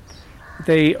Empire.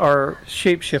 They are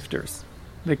shapeshifters.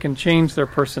 They can change their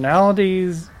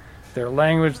personalities, their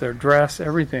language, their dress,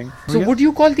 everything. So would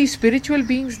you call these spiritual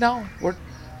beings now? What?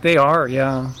 They are,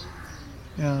 yeah.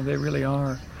 Yeah, they really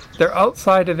are. They're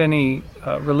outside of any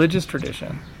religious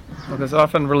tradition. Because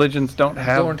often religions they don't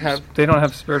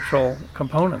have spiritual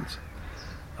components.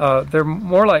 They're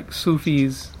more like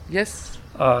Sufis. Yes.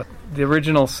 The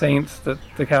original saints that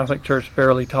the Catholic Church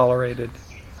barely tolerated.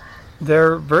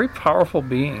 They're very powerful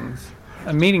beings.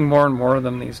 I'm meeting more and more of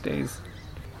them these days,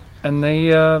 and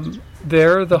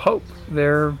they're the hope.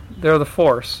 They're the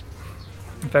force,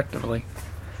 effectively.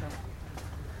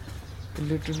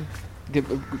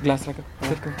 Little glass raka.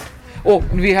 Oh,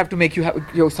 we have to make you have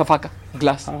your safaka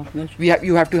glass.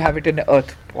 You have to have it in an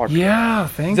earth pot. Yeah,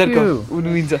 thank you.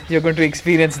 You're going to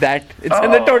experience that. It's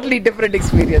a totally different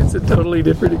experience. It's a totally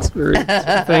different experience.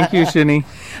 Thank you, Shini.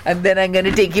 And then I'm going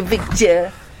to take a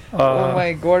picture. Oh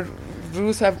my God,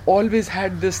 Bruce, I've always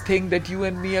had this thing that you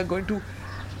and me are going to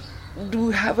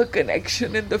do have a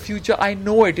connection in the future. I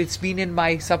know it. It's been in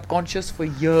my subconscious for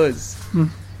years.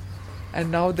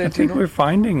 And now that I think we're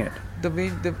finding it.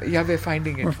 We're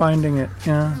finding it. We're finding it,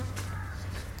 yeah.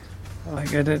 I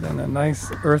get it in a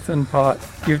nice earthen pot.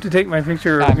 You have to take my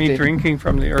picture of me drinking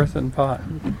from the earthen pot.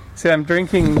 See, I'm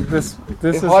drinking this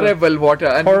is horrible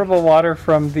water. Horrible water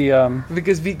from the...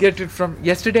 because we get it from...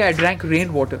 Yesterday I drank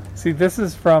rainwater. See, this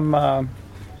is from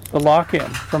the lock-in,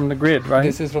 from the grid, right?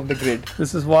 This is from the grid.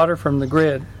 This is water from the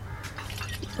grid.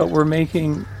 But we're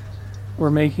making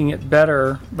it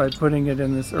better by putting it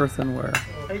in this earthenware.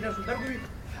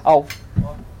 Oh,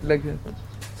 like that.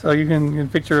 So you can get a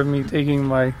picture of me taking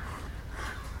my...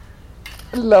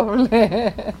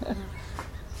 Lovely.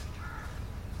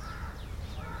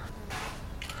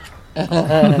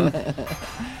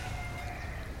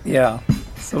 Yeah.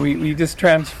 So we just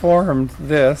transformed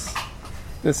this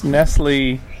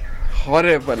Nestle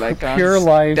horrible. I can't pure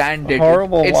life, stand it.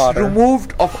 Horrible water. It's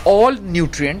removed of all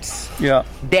nutrients. Yeah.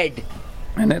 Dead.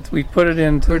 And we put it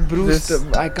into. But Bruce,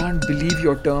 I can't believe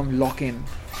your term lock-in.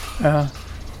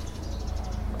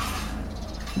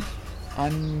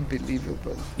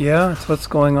 Unbelievable. Yeah, it's what's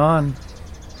going on.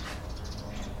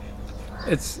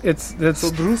 It's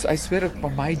so Bruce, I swear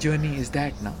my journey is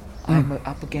that now. I'm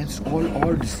up against all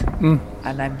odds, and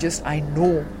I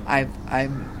know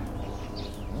I'm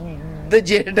the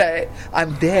Jedi.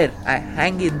 I'm there. I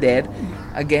hang in there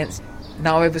against.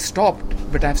 Now I've stopped,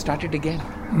 but I've started again.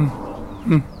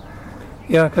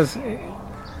 Yeah, because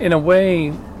in a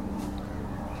way,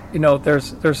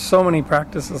 there's so many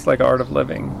practices like Art of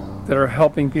Living that are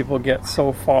helping people get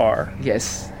so far.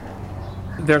 Yes.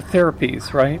 They're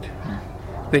therapies, right?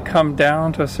 They come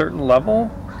down to a certain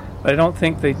level. I don't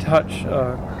think they touch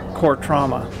core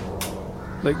trauma.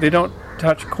 Like, they don't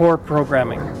touch core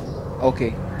programming.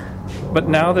 Okay. But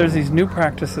now there's these new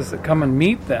practices that come and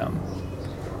meet them.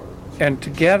 And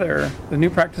together, the new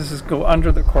practices go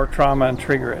under the core trauma and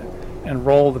trigger it and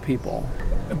roll the people.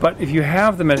 But if you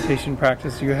have the meditation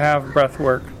practice, you have breath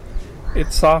work,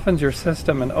 it softens your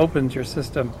system and opens your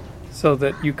system so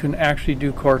that you can actually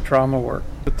do core trauma work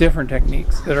with different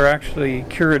techniques that are actually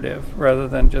curative rather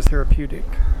than just therapeutic.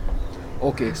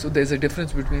 Okay, so there's a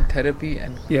difference between therapy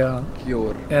and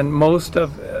cure. And most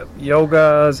of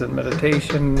yogas and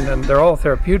meditation, and they're all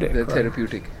therapeutic. They're right?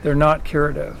 therapeutic. They're not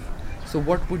curative. So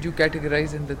what would you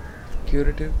categorize in the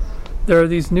curative? There are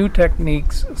these new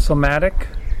techniques, somatic.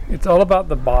 It's all about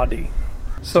the body.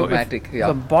 So somatic,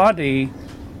 the body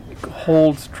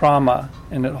holds trauma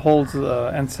and it holds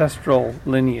ancestral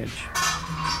lineage.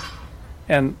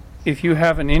 And if you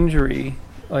have an injury,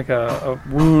 like a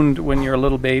wound when you're a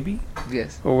little baby,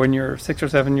 yes, or when you're 6 or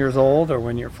 7 years old, or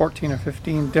when you're 14 or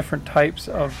 15, different types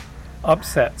of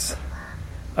upsets,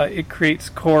 it creates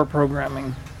core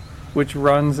programming, which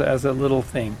runs as a little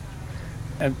thing.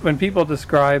 And when people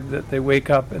describe that they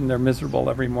wake up and they're miserable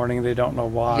every morning, they don't know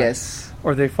why. Yes.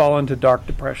 Or they fall into dark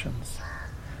depressions,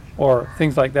 or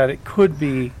things like that. It could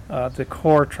be the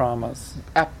core traumas.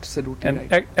 Absolutely.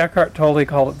 And right. Eckhart Tolle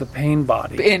called it the pain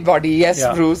body. Pain body, yes,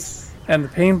 Bruce. And the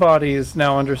pain body is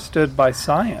now understood by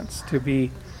science to be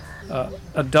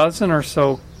a dozen or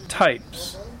so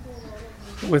types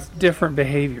with different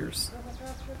behaviors.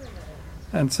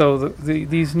 And so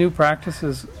these new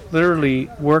practices literally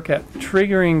work at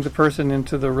triggering the person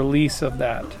into the release of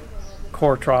that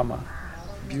core trauma.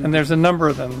 Beautiful. And there's a number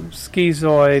of them: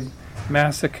 schizoid,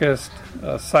 masochist,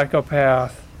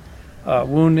 psychopath,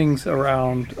 woundings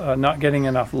around not getting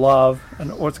enough love,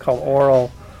 and what's called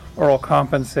oral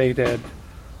compensated,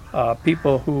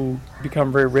 people who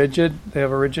become very rigid. They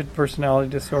have a rigid personality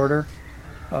disorder.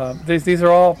 These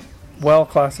are all well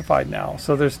classified now.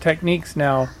 So there's techniques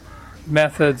now,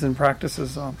 methods and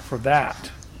practices for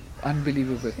that.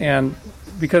 Unbelievable. And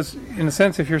because, in a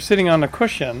sense, if you're sitting on a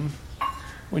cushion,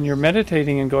 when you're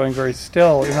meditating and going very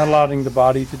still, you're not allowing the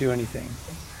body to do anything,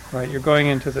 right? You're going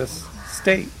into this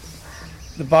state.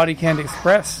 The body can't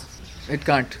express. It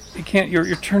can't. It can't.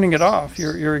 You're turning it off.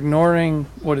 You're ignoring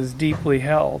what is deeply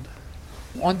held.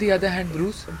 On the other hand,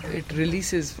 Bruce, it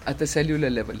releases at the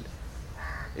cellular level.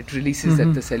 It releases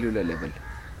at the cellular level.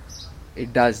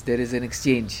 It does. There is an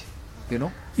exchange. you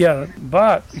know. Yeah,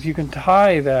 but if you can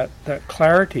tie that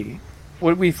clarity,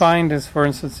 what we find is, for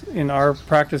instance, in our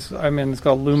practice I'm in, it's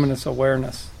called luminous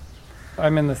awareness.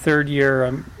 I'm in the third year,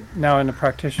 I'm now in the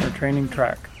practitioner training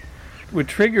track. Would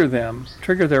trigger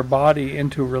their body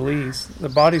into release. The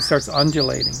body starts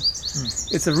undulating.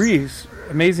 It's a really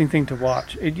amazing thing to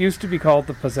watch. It used to be called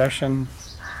the possession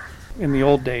in the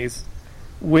old days.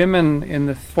 Women in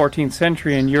the 14th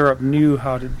century in Europe knew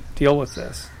how to deal with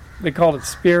this. They called it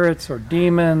spirits or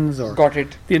demons. Or Got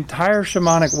it. The entire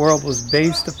shamanic world was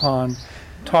based upon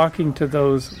talking to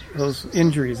those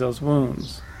injuries, those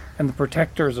wounds, and the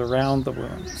protectors around the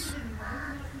wounds.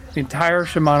 The entire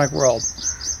shamanic world,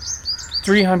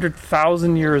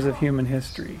 300,000 years of human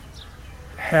history,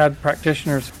 had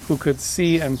practitioners who could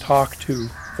see and talk to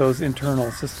those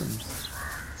internal systems.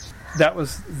 That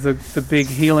was the big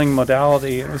healing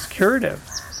modality. It was curative.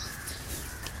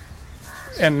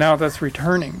 And now that's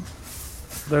returning.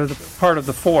 They're the part of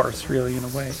the force, really, in a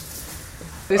way.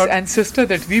 This ancestor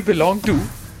that we belong to,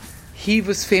 he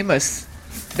was famous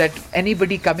that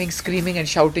anybody coming screaming and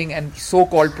shouting and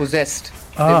so-called possessed,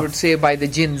 they would say by the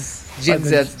jinns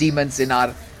as demons in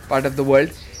our part of the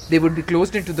world, they would be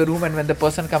closed into the room, and when the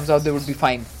person comes out, they would be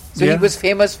fine. So he was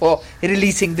famous for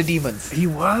releasing the demons. He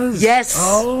was? Yes.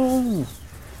 Oh.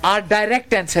 Our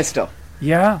direct ancestor.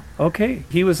 Yeah, okay.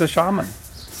 He was a shaman.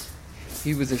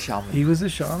 He was a shaman. He was a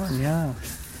shaman, yeah.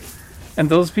 And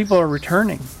those people are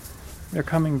returning. They're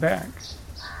coming back.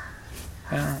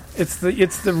 Yeah. It's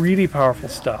the really powerful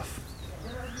stuff.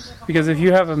 Because if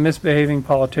you have a misbehaving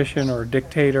politician or a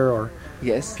dictator or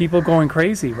Yes. people going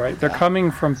crazy, right? They're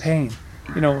coming from pain.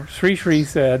 You know, Sri Sri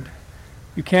said,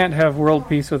 you can't have world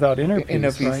peace without inner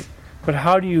peace, right? But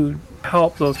how do you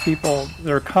help those people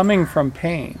that are coming from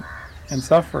pain and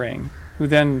suffering, who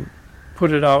then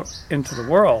put it out into the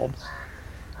world?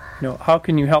 You know, how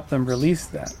can you help them release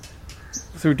that?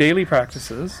 Through daily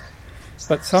practices,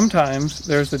 but sometimes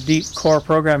there's a deep core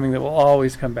programming that will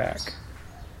always come back.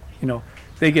 You know,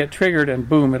 they get triggered and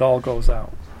boom, it all goes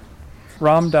out.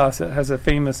 Ram Dass has a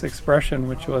famous expression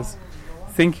which was,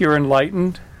 think you're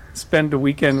enlightened, spend a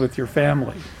weekend with your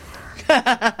family.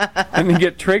 And you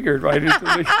get triggered, right?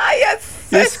 Yes.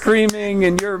 You're screaming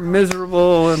and you're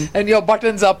miserable. And your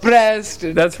buttons are pressed.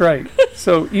 That's right.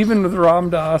 So even with Ram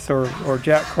Dass or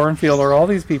Jack Kornfield or all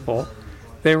these people,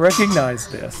 they recognize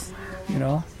this, you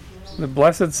know, the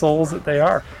blessed souls that they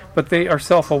are. But they are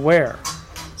self-aware.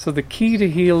 So the key to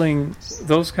healing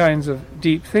those kinds of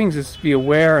deep things is to be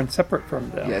aware and separate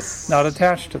from them. Yes. Not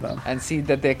attached to them. And see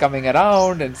that they're coming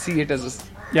around and see it as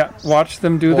Yeah, watch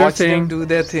them do watch their thing. them do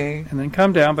their thing. And then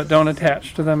come down, but don't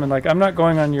attach to them. And like, I'm not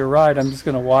going on your ride, I'm just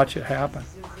going to watch it happen.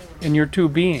 And you're two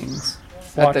beings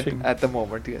watching. At the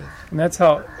moment, yeah. And that's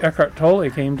how Eckhart Tolle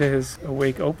came to his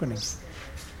awake opening.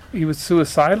 He was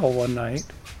suicidal one night,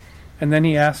 and then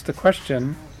he asked the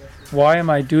question, why am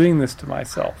I doing this to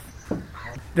myself?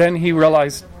 Then he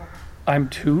realized, I'm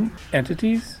two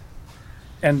entities.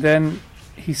 And then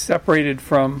he separated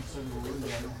from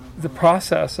the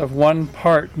process of one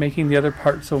part making the other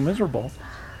part so miserable.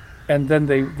 And then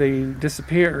they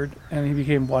disappeared, and he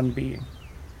became one being.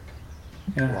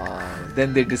 Yeah. Wow.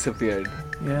 Then they disappeared.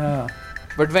 Yeah.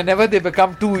 But whenever they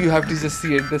become two, you have to just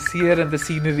see it. The seer and the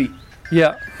scenery.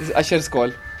 Yeah. This is Usher's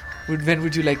call. When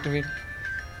would you like to meet?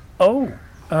 Oh.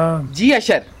 G.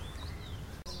 Usher.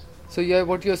 So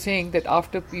what you're saying that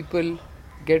after people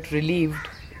get relieved,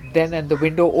 then and the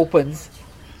window opens,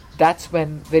 that's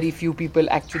when very few people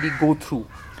actually go through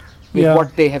with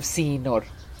what they have seen or...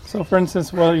 So for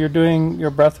instance, while you're doing your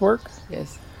breath work,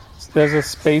 Yes. there's a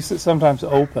space that sometimes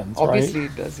opens, Obviously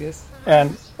right? it does, yes.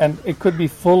 And it could be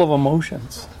full of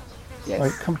emotions, Yes.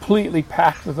 like completely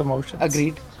packed with emotions.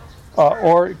 Agreed.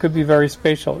 Or it could be very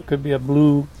spatial. It could be a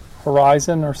blue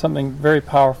horizon or something very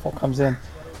powerful comes in,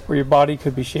 where your body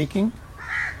could be shaking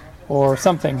or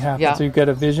something happens. Yeah. So you get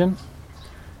a vision,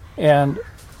 and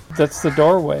that's the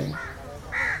doorway.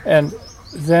 And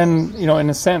then, you know, in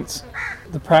a sense,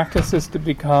 the practice is to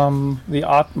become the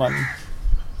Atman,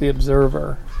 the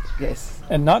observer, Yes.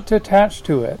 and not to attach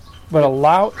to it, but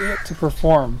allow it to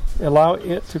perform, allow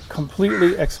it to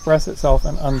completely express itself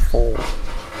and unfold.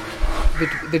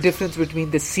 The difference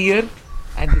between the seer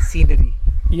and the scenery.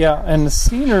 Yeah, and the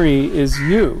scenery is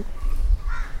you,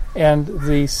 and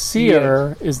the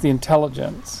seer is the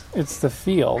intelligence. It's the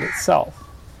field itself.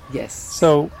 Yes.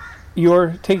 So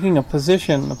you're taking a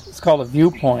position, it's called a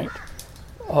viewpoint,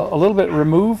 a little bit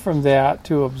removed from that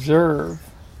to observe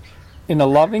in a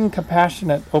loving,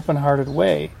 compassionate, open-hearted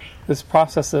way this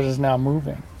process that is now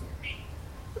moving.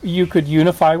 You could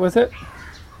unify with it.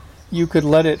 you could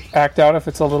let it act out if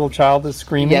it's a little child that's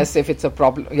screaming. Yes, if it's a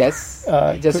problem. Yes.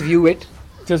 Just view it.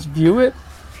 Just view it.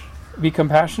 Be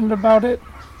compassionate about it.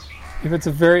 If it's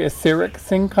a very etheric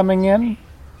thing coming in,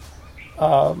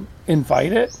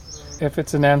 invite it. If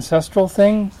it's an ancestral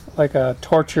thing, like a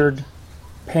tortured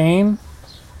pain,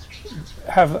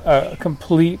 have a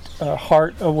complete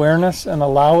heart awareness and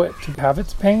allow it to have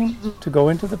its pain, to go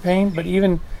into the pain. But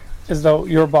even as though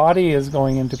your body is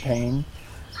going into pain,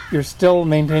 you're still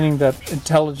maintaining that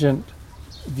intelligent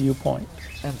viewpoint.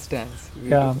 And stance.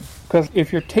 Yeah, because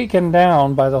if you're taken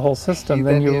down by the whole system,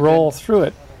 then you roll through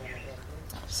it.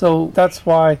 So that's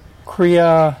why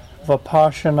Kriya,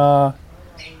 Vipassana,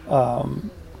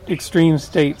 extreme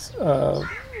states,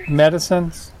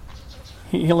 medicines,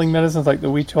 healing medicines like the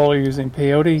Huichol are using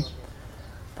peyote,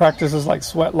 practices like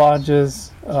sweat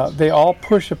lodges, they all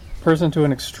push a person to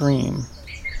an extreme.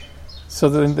 So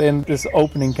then this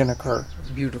opening can occur.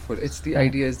 Beautiful. It's the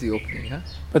idea is the opening, huh?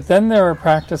 But then there are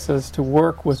practices to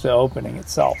work with the opening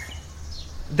itself.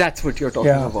 That's what you're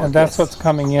talking about. And that's what's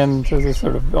coming into this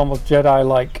sort of almost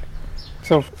Jedi-like.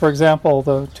 So, for example,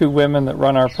 the two women that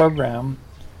run our program,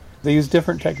 they use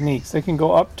different techniques. They can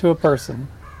go up to a person,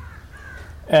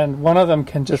 and one of them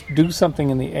can just do something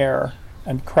in the air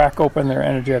and crack open their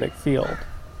energetic field.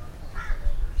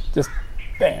 Just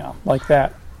bam, like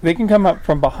that. They can come up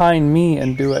from behind me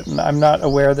and do it, and I'm not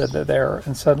aware that they're there,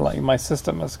 and suddenly my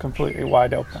system is completely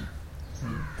wide open.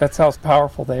 That's how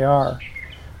powerful they are.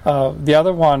 The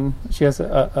other one, she has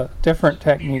a different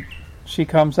technique. She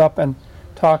comes up and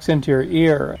talks into your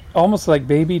ear, almost like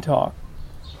baby talk.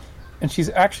 And she's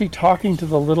actually talking to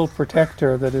the little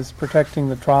protector that is protecting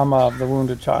the trauma of the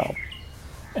wounded child.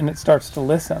 And it starts to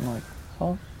listen, like,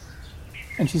 oh.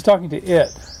 And she's talking to it,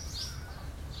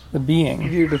 the being.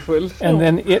 Beautiful. And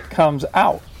then it comes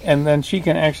out. And then she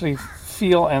can actually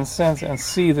feel and sense and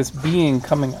see this being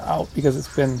coming out because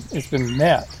it's been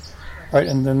met. Right?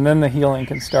 And then the healing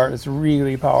can start. It's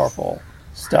really powerful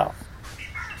stuff.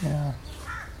 Yeah.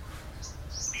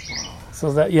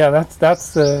 So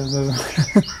that's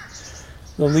the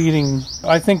the leading.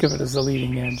 I think of it as the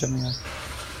leading edge. I mean,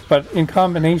 but in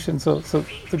combination. So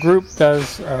the group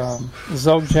does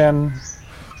Dzogchen.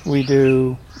 We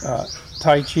do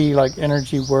Tai Chi, like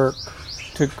energy work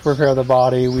to prepare the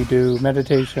body. We do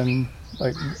meditation,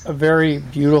 like a very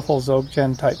beautiful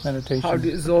Dzogchen type meditation. How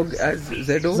do Zog as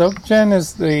Zedo? Dzogchen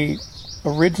is the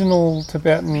original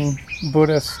Tibetan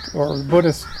Buddhist or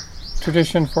Buddhist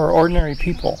tradition for ordinary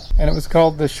people, and it was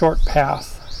called the short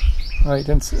path. Right,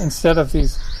 instead of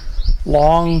these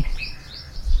long,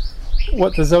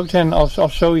 what the Dzogchen, I'll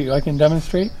show you, I can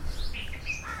demonstrate.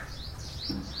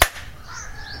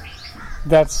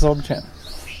 That's Dzogchen.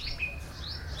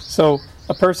 So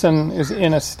a person is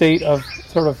in a state of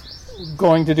sort of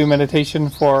going to do meditation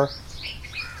for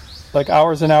like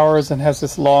hours and hours and has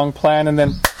this long plan, and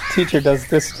then teacher does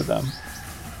this to them.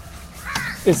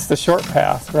 It's the short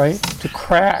path, right? To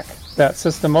crack that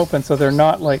system open so they're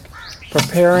not like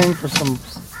preparing for some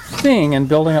thing and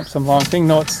building up some long thing.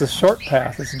 No, it's the short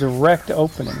path. It's direct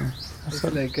opening. It's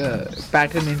like a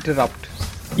pattern interrupt.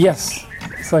 Yes,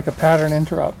 it's like a pattern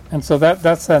interrupt. And so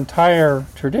that's the entire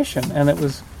tradition, and it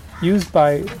was used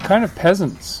by kind of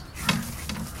peasants.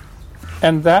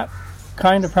 And that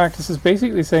kind of practice is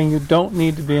basically saying you don't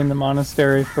need to be in the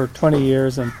monastery for 20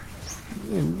 years and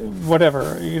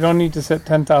whatever. You don't need to sit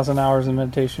 10,000 hours in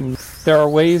meditation. There are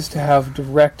ways to have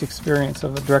direct experience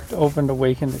of a direct opened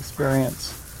awakened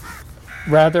experience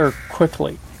rather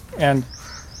quickly, and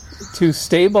to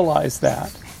stabilize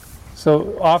that.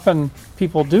 So often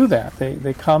people do that.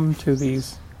 They come to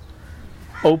these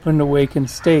opened awakened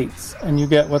states, and you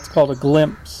get what's called a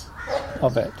glimpse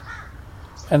of it.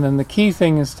 And then the key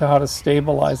thing is to how to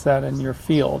stabilize that in your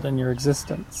field, in your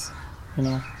existence, you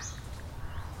know.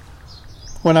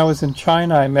 When I was in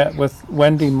China, I met with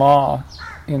Wendy Ma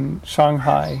in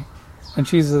Shanghai, and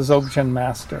she's a Dzogchen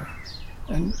master.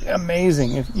 And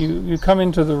amazing. If you come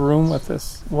into the room with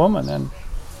this woman, and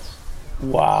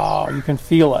wow, you can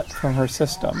feel it from her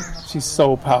system. She's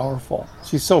so powerful.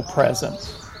 She's so present.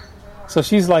 So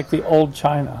she's like the old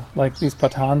China, like these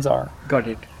Pathans are. Got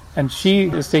it. And she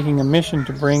is taking a mission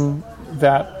to bring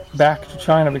that back to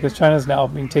China, because China is now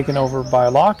being taken over by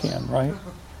a lock-in, right?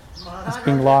 It's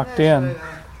being locked in.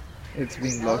 It's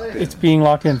being locked in. It's being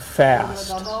locked in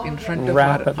fast. In front of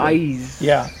rapidly. our eyes.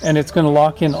 Yeah, and it's going to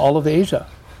lock in all of Asia.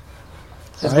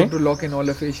 It's going to lock in all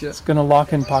of Asia. It's going to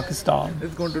lock in Pakistan.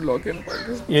 It's going to lock in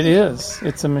Pakistan. It is.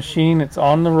 It's a machine. It's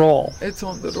on the roll. It's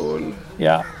on the roll.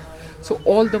 Yeah. So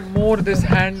all the more this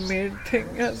handmade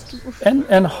thing has to...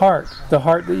 And heart. The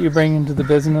heart that you bring into the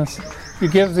business. you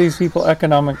give these people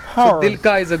economic So power.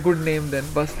 Dilka is a good name then,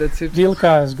 bus, that's it.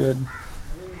 Dilka is good.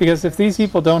 Because if these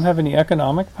people don't have any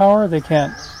economic power, they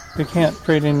can't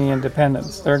create any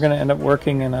independence. They're going to end up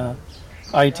working in a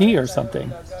IT or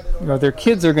something. Their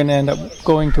kids are going to end up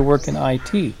going to work in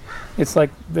IT. It's like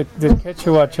the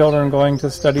Quechua children going to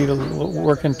study to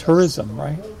work in tourism,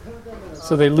 right?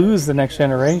 So they lose the next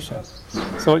generation.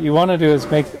 So what you want to do is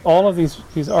make all of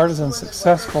these artisans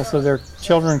successful so their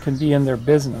children can be in their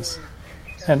business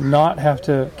and not have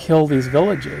to kill these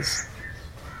villages,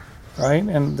 right?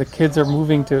 And the kids are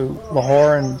moving to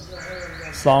Lahore and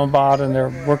Islamabad and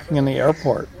they're working in the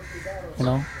airport,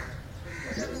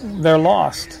 They're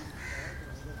lost.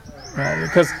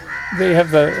 Because they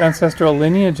have the ancestral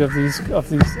lineage of these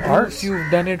arts. You've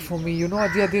done it for me.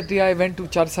 The other day I went to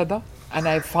Charsada and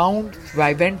I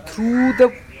went through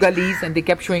the gullies and they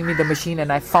kept showing me the machine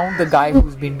and I found the guy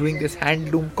who's been doing this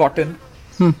handloom cotton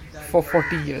for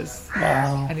 40 years.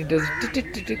 Wow. And he does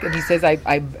tick, and he says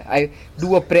I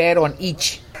do a prayer on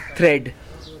each thread.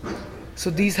 So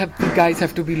the guys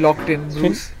have to be locked in,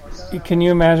 Bruce. Can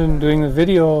you imagine doing the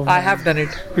video of I have done it.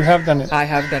 You have done it. I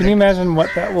have done it. Can you imagine what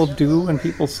that will do when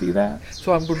people see that?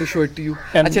 So I'm going to show it to you.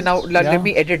 And- Achha, now let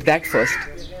me edit that first.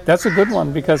 That's a good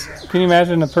one because can you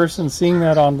imagine a person seeing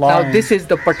that online? Now this is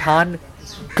the Pathan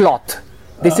cloth.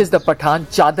 This is the Pathan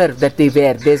chadar that they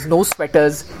wear. There's no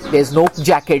sweaters, there's no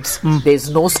jackets, there's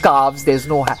no scarves, there's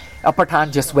no... A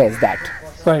Pathan just wears that.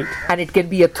 Right. And it can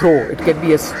be a throw, it can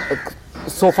be a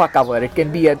sofa cover, it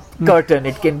can be a curtain,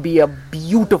 it can be a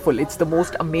beautiful, it's the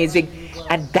most amazing,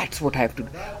 and that's what I have to do.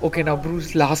 Okay, now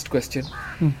Bruce, last question.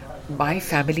 My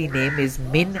family name is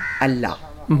Min Allah.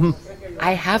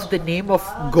 I have the name of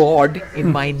God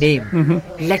in my name.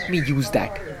 Let me use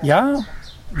that. Yeah,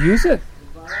 use it.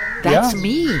 That's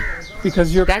me.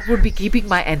 Because you're... That would be keeping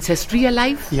my ancestry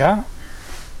alive. Yeah.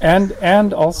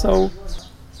 And also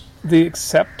the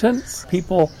acceptance.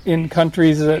 People in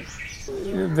countries that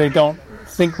they don't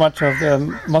think much of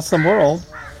the Muslim world,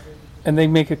 and they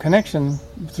make a connection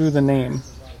through the name.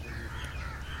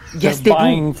 Yes, They're they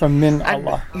buying do. from Min And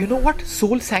Allah. you know what?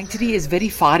 Soul Sanctuary is very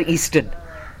far eastern.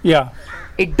 Yeah,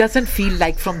 It doesn't feel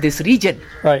like from this region.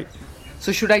 right.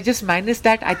 So should I just minus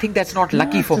that? I think that's not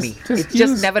lucky for me. It just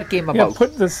use- never came Yeah, about.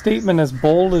 put the statement as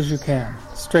bold as you can,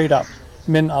 straight up,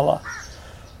 Min Allah.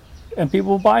 And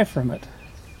people will buy from it.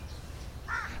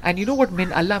 And you know what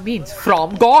Min Allah means?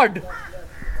 From God.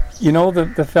 You know, the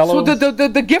fellow... So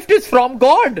the gift is from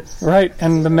God. Right,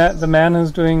 and the man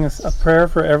who's doing a prayer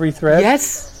for every thread.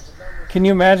 Yes. Can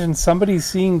you imagine somebody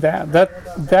seeing that?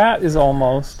 That is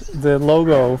almost the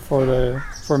logo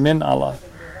for Min Allah,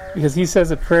 because he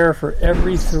says a prayer for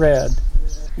every thread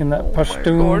in that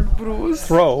Pashtun God, Bruce.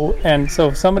 throw, and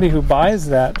so somebody who buys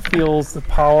that feels the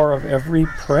power of every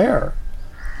prayer.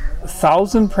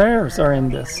 1,000 prayers are in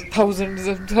this. Thousands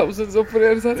and thousands of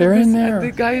prayers are They're in this, there. and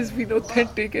the guy has been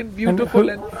authentic and And beautiful.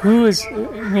 who is?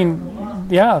 I mean,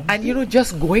 yeah. And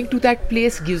just going to that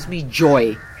place gives me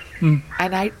joy.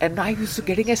 And I used to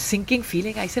getting a sinking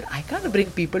feeling. I said, I can't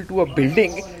bring people to a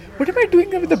building. What am I doing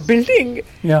with a building?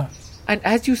 Yeah. And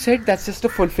as you said, that's just a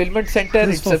fulfillment center.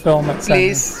 It's It's a fulfillment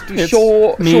place center. to It's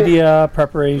show media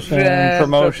preparation, Run,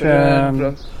 promotion,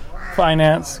 run.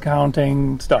 finance,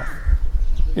 accounting stuff.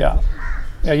 Yeah,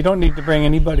 you don't need to bring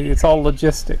anybody. It's all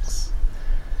logistics.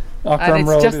 And Akram it's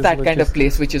Road just is that kind of logistics.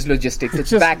 place which is logistics. It's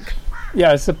just- back.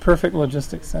 Yeah, it's a perfect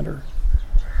logistics center.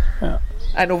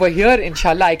 And over here,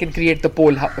 inshallah, I can create the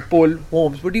pole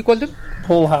homes. What do you call them?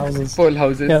 Pole houses. Pole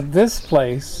houses. Yeah, this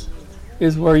place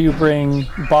is where you bring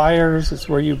buyers. It's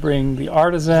where you bring the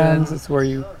artisans. It's where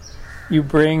you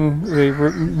bring the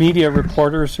media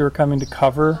reporters who are coming to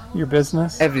cover your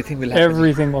business. Everything will happen.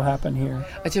 Everything will happen here.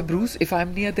 Achha, Bruce, if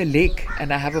I'm near the lake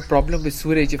and I have a problem with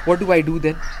sewerage, what do I do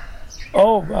then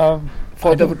Oh,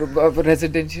 for the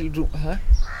residential room? Huh?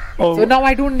 oh, So now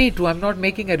I don't need to. I'm not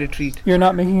making a retreat. you're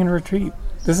not making a retreat.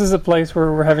 This is a place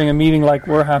where we're having a meeting like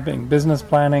we're having. Business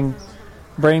planning,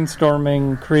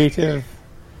 brainstorming, creative.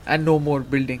 And no more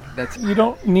building. That's You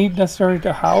don't need necessarily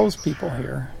to house people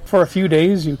here. For a few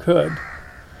days you could.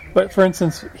 But for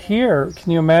instance, here,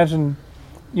 can you imagine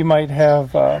you might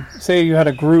have, say you had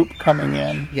a group coming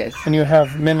in. Yes. And you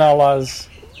have Min Allah's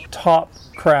top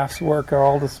crafts work are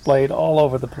all displayed all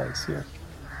over the place here.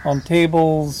 On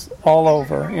tables, all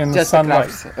over, in the Just the sunlight.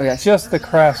 crafts. Oh, yes. Just the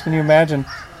crafts. Can you imagine?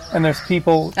 And there's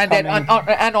people and coming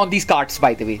then on these carts,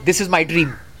 by the way. This is my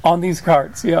dream. on these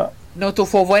carts, yeah. No, so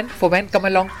for when? Come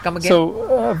along, come again.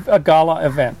 So a gala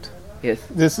event. Yes.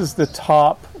 This is the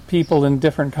top people in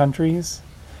different countries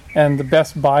and the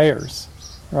best buyers,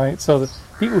 right? So the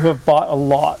people who have bought a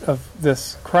lot of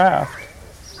this craft,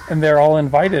 and they're all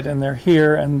invited, and they're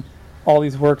here, and all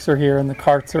these works are here and the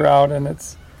carts are out, and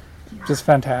it's just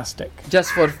fantastic.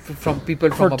 Just from people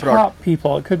For from abroad. top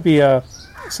people, it could be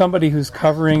somebody who's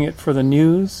covering it for the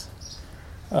news,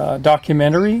 a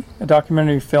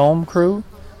documentary film crew,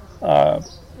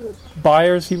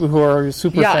 buyers, people who are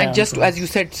super Yeah, fans. and just as you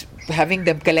said, having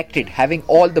them collected, having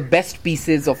all the best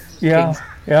pieces of things,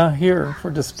 here for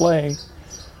display,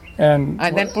 and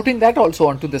then putting that also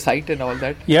onto the site and all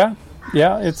that. yeah,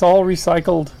 it's all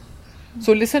recycled.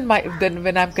 So listen, then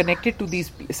when I'm connected to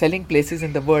these selling places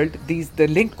in the world, the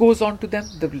link goes on to them,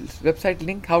 the website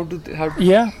link. How?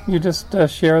 Yeah, you just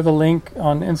share the link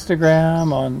on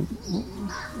Instagram, on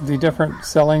the different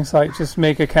selling sites. Just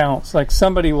make accounts. Like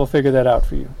somebody will figure that out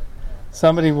for you.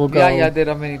 Somebody will go. Yeah, there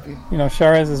are many people.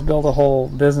 Sharez has built a whole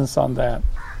business on that.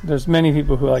 There's many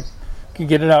people who can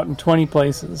get it out in 20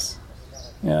 places,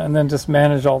 and then just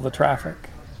manage all the traffic.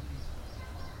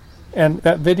 And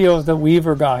that video of the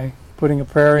weaver guy putting a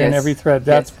prayer in every thread,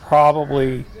 that's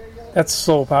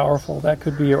so powerful. That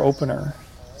could be your opener.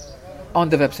 On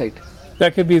the website.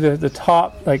 That could be the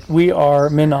top, like, we are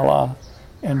Minala,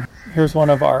 and here's one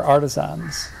of our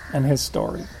artisans and his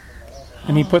story.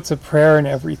 And he puts a prayer in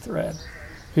every thread.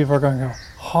 People are going to go,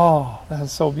 oh, that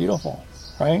is so beautiful,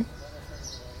 right?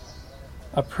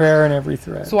 A prayer in every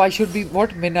thread. So I should be what?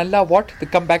 Minalla what?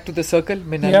 Come back to the circle?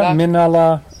 Minalla? Yeah,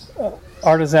 Minala,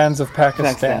 Artisans of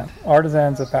Pakistan.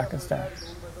 Artisans of Pakistan.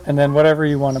 And then whatever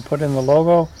you want to put in the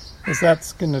logo,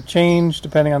 that's going to change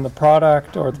depending on the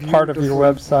product or the part of your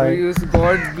website. Please,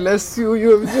 God bless you.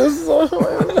 You have just...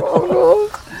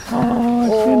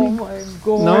 Oh my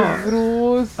God, No.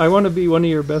 Bruce. I want to be one of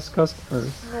your best customers.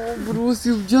 No, Bruce,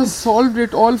 you've just solved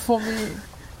it all for me.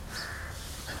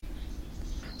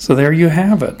 So there you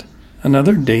have it.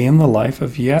 Another day in the life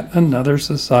of yet another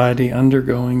society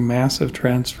undergoing massive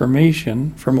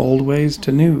transformation from old ways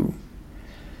to new.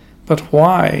 But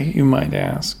why, you might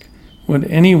ask, would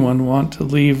anyone want to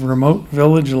leave remote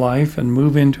village life and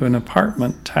move into an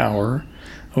apartment tower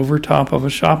over top of a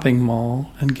shopping mall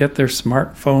and get their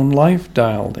smartphone life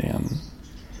dialed in?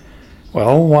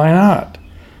 Well, why not?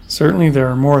 Certainly there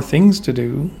are more things to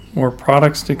do, more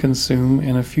products to consume,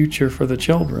 and a future for the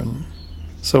children.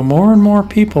 So more and more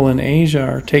people in Asia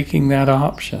are taking that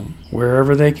option,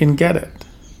 wherever they can get it.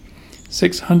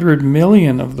 600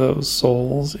 million of those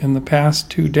souls in the past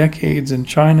 2 decades in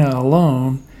China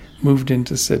alone moved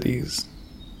into cities.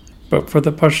 But for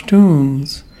the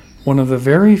Pashtuns, one of the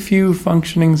very few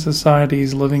functioning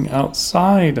societies living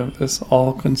outside of this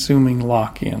all-consuming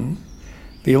lock-in,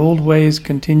 the old ways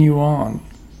continue on.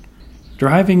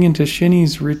 Driving into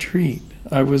Shini's retreat,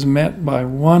 I was met by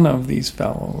one of these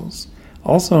fellows,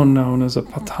 also known as a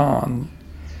Pathan,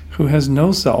 who has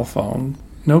no cell phone,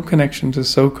 no connection to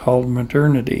so-called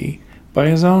modernity, by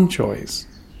his own choice.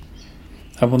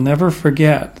 I will never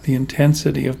forget the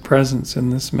intensity of presence in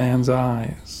this man's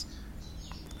eyes.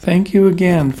 Thank you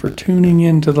again for tuning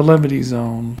in to the Levity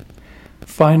Zone.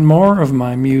 Find more of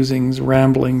my musings,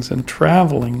 ramblings, and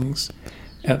travelings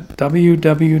at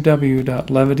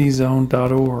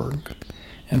www.levityzone.org.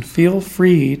 And feel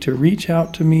free to reach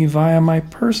out to me via my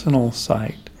personal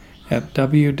site at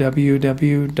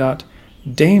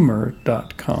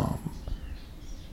www.damer.com.